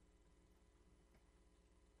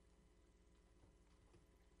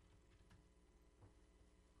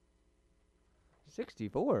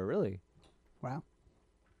 64, really? Wow.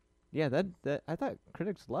 Yeah, that I thought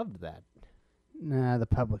critics loved that. Nah, the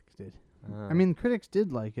public did. I mean, critics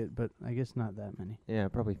did like it, but I guess not that many. yeah,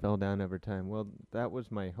 it probably fell down over time. Well, that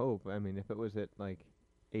was my hope. I mean, if it was at like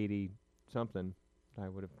 80 something, I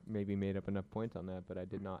would have maybe made up enough points on that, but I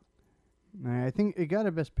did not. Nah, I think it got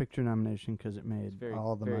a Best Picture nomination 'cause it It's made very,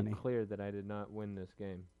 all the very money. clear that I did not win this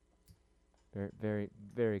game. Very, very,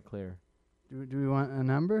 very clear. Do we want a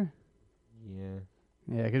number? Yeah.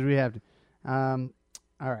 Yeah, 'cause we have to.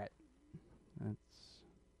 All right. That's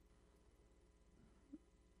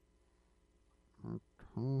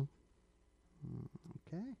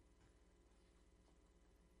okay.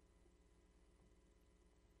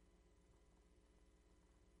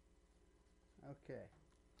 Okay.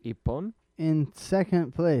 Ippon? In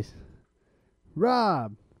second place,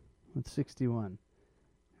 Rob with 61,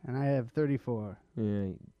 and I have 34. Yeah,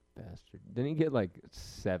 you bastard. Didn't he get like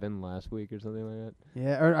 7 last week or something like that?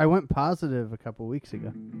 Yeah, or I went positive a couple weeks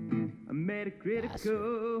ago.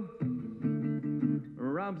 Metacritical.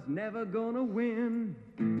 Rob's never gonna win.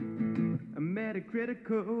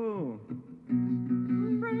 Metacritical.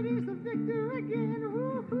 Brady's the victor again.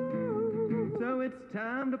 Woo-hoo. So it's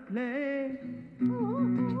time to play.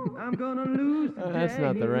 I'm gonna lose today. That's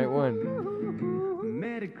not the right one.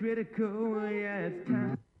 Metacritical, yeah, it's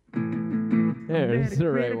time. There's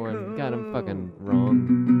the right one. God, I'm fucking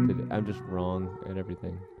wrong. I'm just wrong at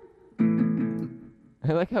everything.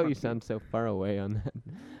 I like how you sound so far away on that.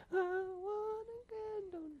 I want again,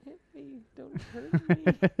 don't hit me, don't hurt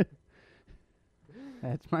me.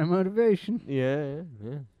 That's my motivation. Yeah.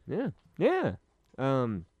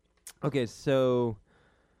 Okay, so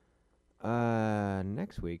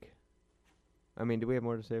next week. I mean, do we have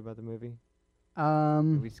more to say about the movie?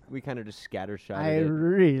 We kind of just scattershot I it.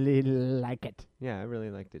 really like it. Yeah, I really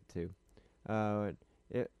liked it too.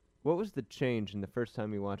 What was the change in the first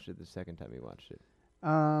time you watched it, the second time you watched it?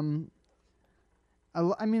 I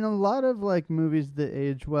mean, a lot of like movies that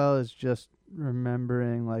age well is just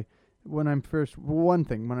remembering like when I'm first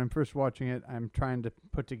watching it, I'm trying to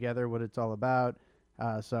put together what it's all about.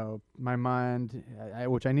 So my mind,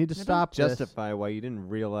 which I need to stop this. Justify why you didn't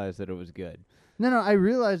realize that it was good. No, I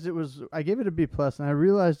realized it was. I gave it a B+, and I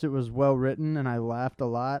realized it was well written, and I laughed a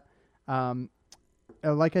lot.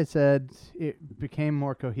 Like I said, it became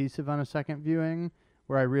more cohesive on a second viewing,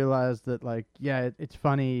 where I realized that, like, yeah, it's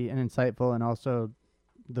funny and insightful, and also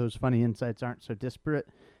those funny insights aren't so disparate.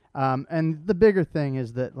 And the bigger thing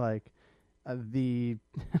is that, like, the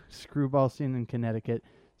screwball scene in Connecticut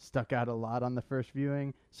stuck out a lot on the first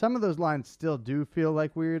viewing. Some of those lines still do feel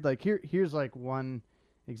like weird. Like here's like one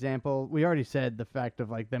example. We already said the fact of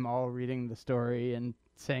like them all reading the story and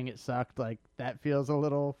saying it sucked. Like that feels a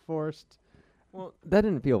little forced. Well, that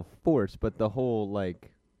didn't feel forced, but the whole like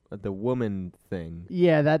the woman thing.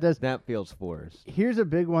 Yeah, that does. That feels forced. Here's a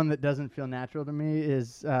big one that doesn't feel natural to me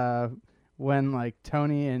is when like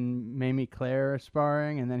Tony and Mamie Claire are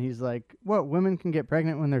sparring, and then he's like, "What? Women can get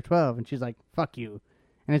pregnant when they're 12," and she's like, "Fuck you."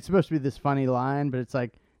 And it's supposed to be this funny line, but it's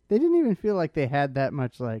like they didn't even feel like they had that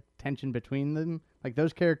much like tension between them. Like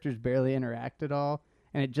those characters barely interact at all,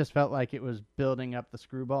 and it just felt like it was building up the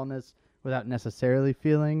screwballness without necessarily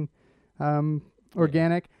feeling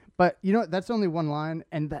organic. But you know, that's only one line,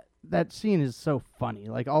 and that scene is so funny.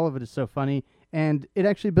 Like all of it is so funny, and it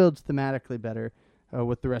actually builds thematically better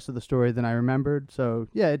with the rest of the story than I remembered. So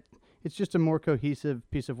yeah, it's just a more cohesive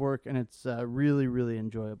piece of work, and it's really, really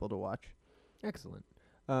enjoyable to watch. Excellent.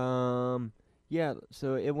 Yeah,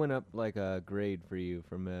 so it went up like a grade for you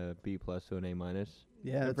from a B+ to an A-.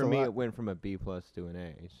 Yeah, And that's for a me, lot. it went from a B+ to an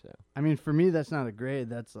A. So I mean, for me, that's not a grade.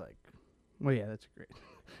 That's like, well, yeah, that's a grade.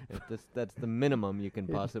 that's the minimum you can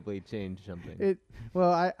possibly change something.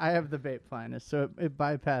 I have the B minus, so it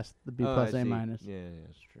bypassed the B Oh, plus I A see. minus. Yeah,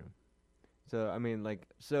 that's true. So I mean, like,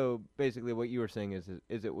 so basically, what you were saying is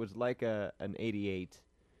it was like an 88,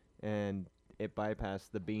 and it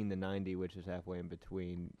bypassed the being the 90, which is halfway in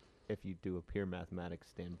between. If you do a pure mathematics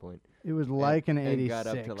standpoint, It was like an and 86. got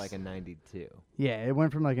up to like a 92. Yeah, it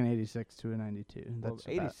went from like an 86 to a 92. Well, That's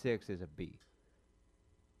about, 86 is a B.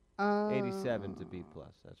 87 is a B+.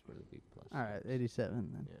 That's where the B+. All right,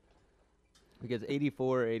 87 then. Yeah. Because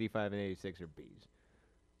 84, 85, and 86 are Bs.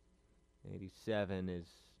 87 is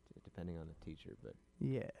depending on the teacher, but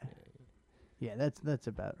Yeah. Yeah, that's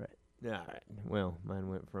about right. all right. Well, mine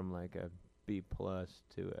went from like a B+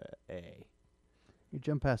 to a A. You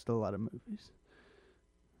jump past a lot of movies.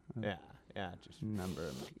 Yeah, Yeah, just number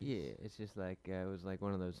of monkeys. yeah. It's just like it was like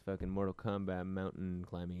one of those fucking Mortal Kombat mountain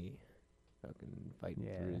climby, fucking fighting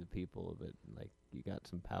Yeah. through the people. But like you got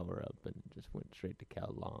some power up and it just went straight to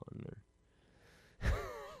Kowloon. Or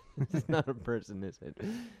it's not a person, is it?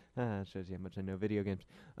 It shows you how much I know video games.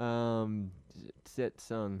 Set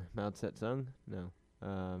Sung, Mao Tse Sung? No.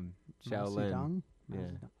 Shaolin. Zedong?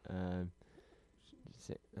 Yeah.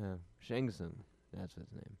 Shang Tsung. That's his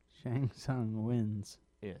name. Shang Tsung wins.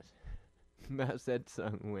 Yes. Mao Tse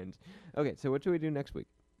Sung wins. Okay, so what should we do next week?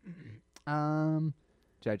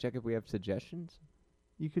 Should I check if we have suggestions?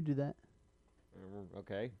 You could do that.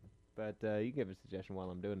 Okay. But you give a suggestion while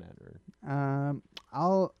I'm doing that. Or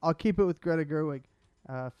I'll keep it with Greta Gerwig.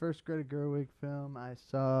 First Greta Gerwig film I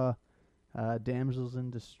saw, Damsels in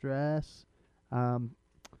Distress.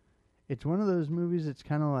 It's one of those movies. It's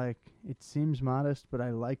kind of like it seems modest, but I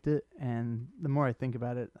liked it, and the more I think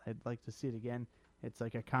about it, I'd like to see it again. It's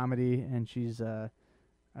like a comedy, and she's a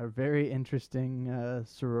very interesting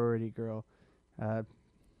sorority girl.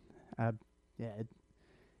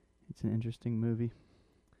 It's an interesting movie.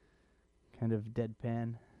 Kind of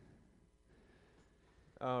deadpan.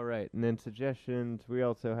 all right, and then suggestions. We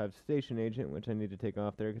also have Station Agent, which I need to take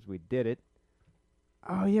off there because we did it.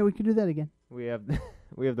 Oh yeah, we could do that again. We have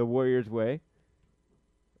we have The Warrior's Way,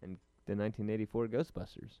 and the 1984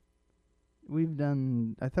 Ghostbusters.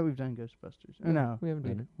 I thought we've done Ghostbusters. Yeah, No, we haven't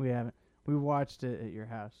done it. We haven't. We watched it at your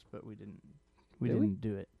house, but we didn't. We Did we? didn't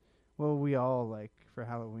do it. Well, we all like for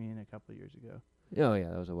Halloween a couple of years ago. Oh yeah,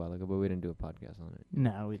 that was a while ago, but we didn't do a podcast on it.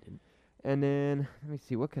 No, we didn't. And then let me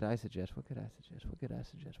see. What could I suggest? What could I suggest? What could I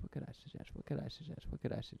suggest? What could I suggest? What could I suggest? What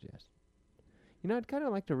could I suggest? You know, I'd kind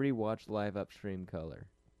of like to rewatch Live Upstream Color.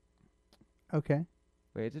 Okay.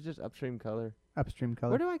 Wait, is it just Upstream Color? Upstream Color.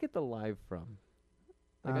 Where do I get the live from?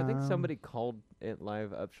 Like, I think Um, somebody called it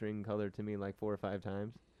Live Upstream Color to me like 4 or 5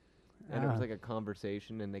 times. And it was Ah. like a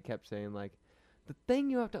conversation, and they kept saying, like, the thing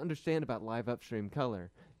you have to understand about Live Upstream Color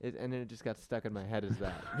is, and then it just got stuck in my head as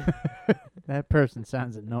that. That person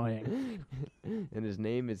sounds annoying. And his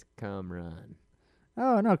name is Kamran.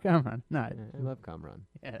 Oh no, come on. No. I love Kamran.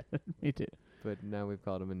 Yeah, me too. But now we've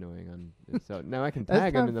called him annoying on, so now I can That's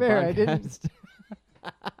tag him not in the fair, I didn't- podcast.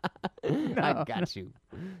 No, I got you.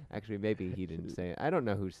 Actually, maybe he didn't say it. I don't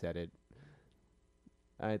know who said it.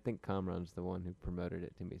 I think Kamran's the one who promoted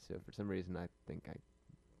it to me. So for some reason, I think I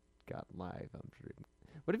got Live. I'm sure.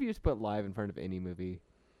 What if you just put Live in front of any movie?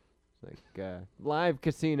 It's like Live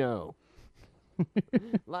Casino,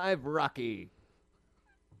 Live Rocky,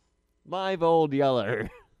 Live Old Yeller.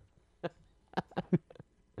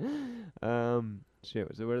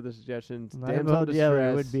 Shit. So what are the suggestions? Live Damsel in Old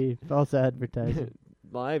Yeller would Distress. be false advertising.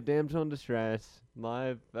 Live Damsel in Distress,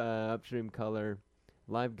 Live Upstream Color,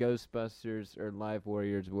 Live Ghostbusters, or Live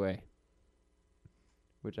Warrior's Way.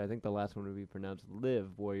 Which I think the last one would be pronounced Live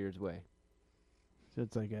Warrior's Way. So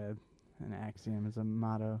it's like an axiom, it's a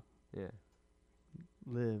motto. Yeah.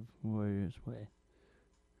 Live Warriors Way.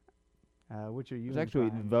 Which are you? It's actually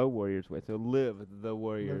inclined? The Warrior's Way, so Live the Live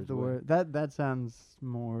Warrior's the Way. That sounds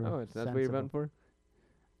more. Oh, that's what you're voting for?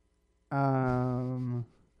 I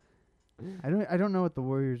don't know what the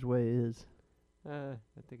Warrior's Way is. I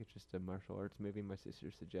think it's just a martial arts movie my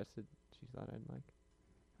sister suggested. She thought I'd like.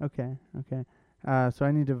 Okay. So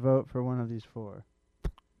I need to vote for one of these 4.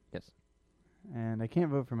 Yes. And I can't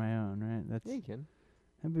vote for my own, right? That's Yeah, you can.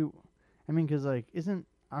 that'd be. I mean, 'cause like,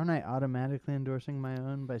 aren't I automatically endorsing my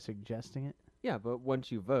own by suggesting it? Yeah, but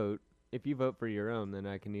once you vote, if you vote for your own, then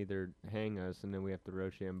I can either hang us and then we have to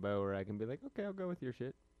Rochambeau, or I can be like, okay, I'll go with your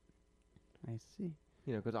shit. I see.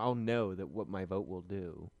 You know, 'cause I'll know that what my vote will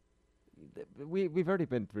do. We've already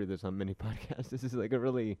been through this on many podcasts. This is like a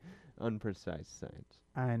really unprecise science.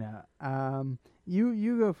 I know.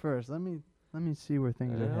 You go first. Let me see where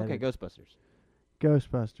things are Okay, headed. Ghostbusters.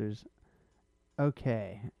 Ghostbusters.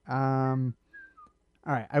 Okay. All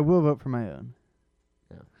right. I will vote for my own.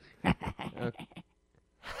 Okay.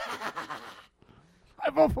 I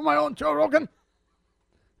vote for my own Joe Rogan.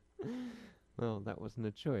 Well, that wasn't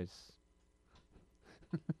a choice.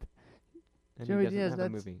 And Joey he doesn't Diaz, have a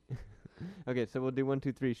that's- movie. Okay, so we'll do 1,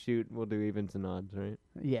 2, 3, shoot. We'll do evens and odds, right?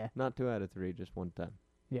 Yeah. Not 2 out of 3, just 1 time.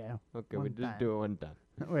 Yeah. Okay, we One just time. do it 1 time.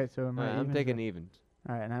 Wait. So am I? I'm evens taking or- evens.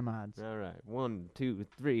 All right, and I'm odds. All right, 1, 2,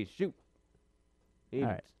 3, shoot. Evens.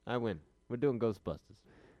 right. I win. We're doing Ghostbusters.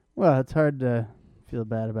 Well, it's hard to feel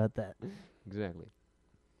bad about that. Exactly.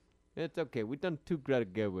 It's okay. We've done 2 Greta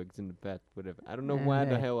Gerwigs in the past, whatever. I don't know why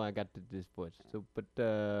the Hey. hell I got to this voice. So, but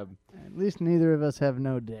At least neither of us have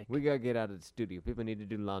no dick. we gotta get out of the studio. People need to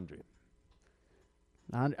do laundry.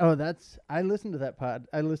 I listened to that pod.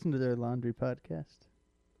 I listened to their laundry podcast.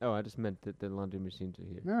 Oh, I just meant that the laundry machines are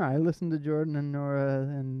here. No, I listened to Jordan and Nora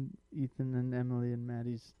and Ethan and Emily and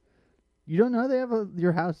Maddie's. You don't know they have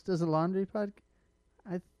your house does a laundry podcast?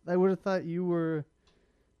 I would have thought you were.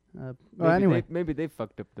 Well, anyway, maybe they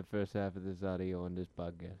fucked up the first half of this audio on this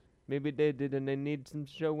podcast. Maybe they did, and they need some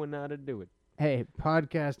showing how to do it. hey,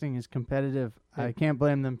 podcasting is competitive. Hey. I can't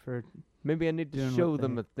blame them for Maybe I need to Doing show what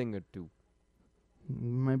them they- a thing or two.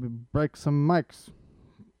 maybe break some mics.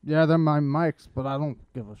 Yeah, they're my mics, but I don't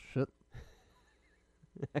give a shit.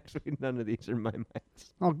 Actually, none of these are my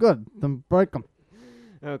mics. Oh, good. Then break them.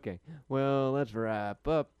 Okay, well, let's wrap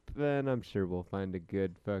up, and I'm sure we'll find a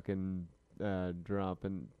good fucking drop,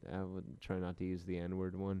 and I would try not to use the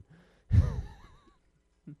N-word one.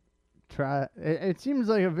 Try. It seems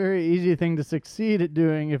like a very easy thing to succeed at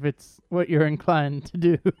doing if it's what you're inclined to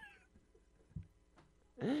do.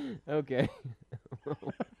 Okay.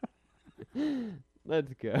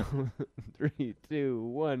 Let's go. 3, 2,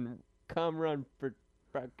 1. Kamran for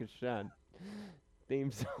Prakashan.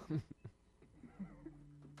 Theme song.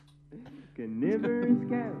 Carnivorous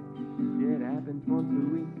couch, it happens once a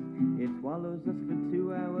week. It swallows us for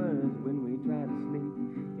 2 hours when we try to sleep.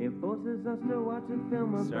 It forces us to watch a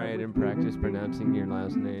film about Sorry, I didn't which we practice think pronouncing your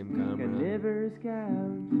last name, Kamran. Carnivorous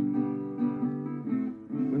couch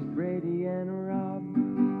with Brady and Rob.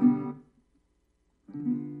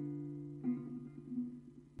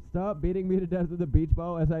 Stop beating me to death with a beach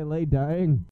ball as I lay dying.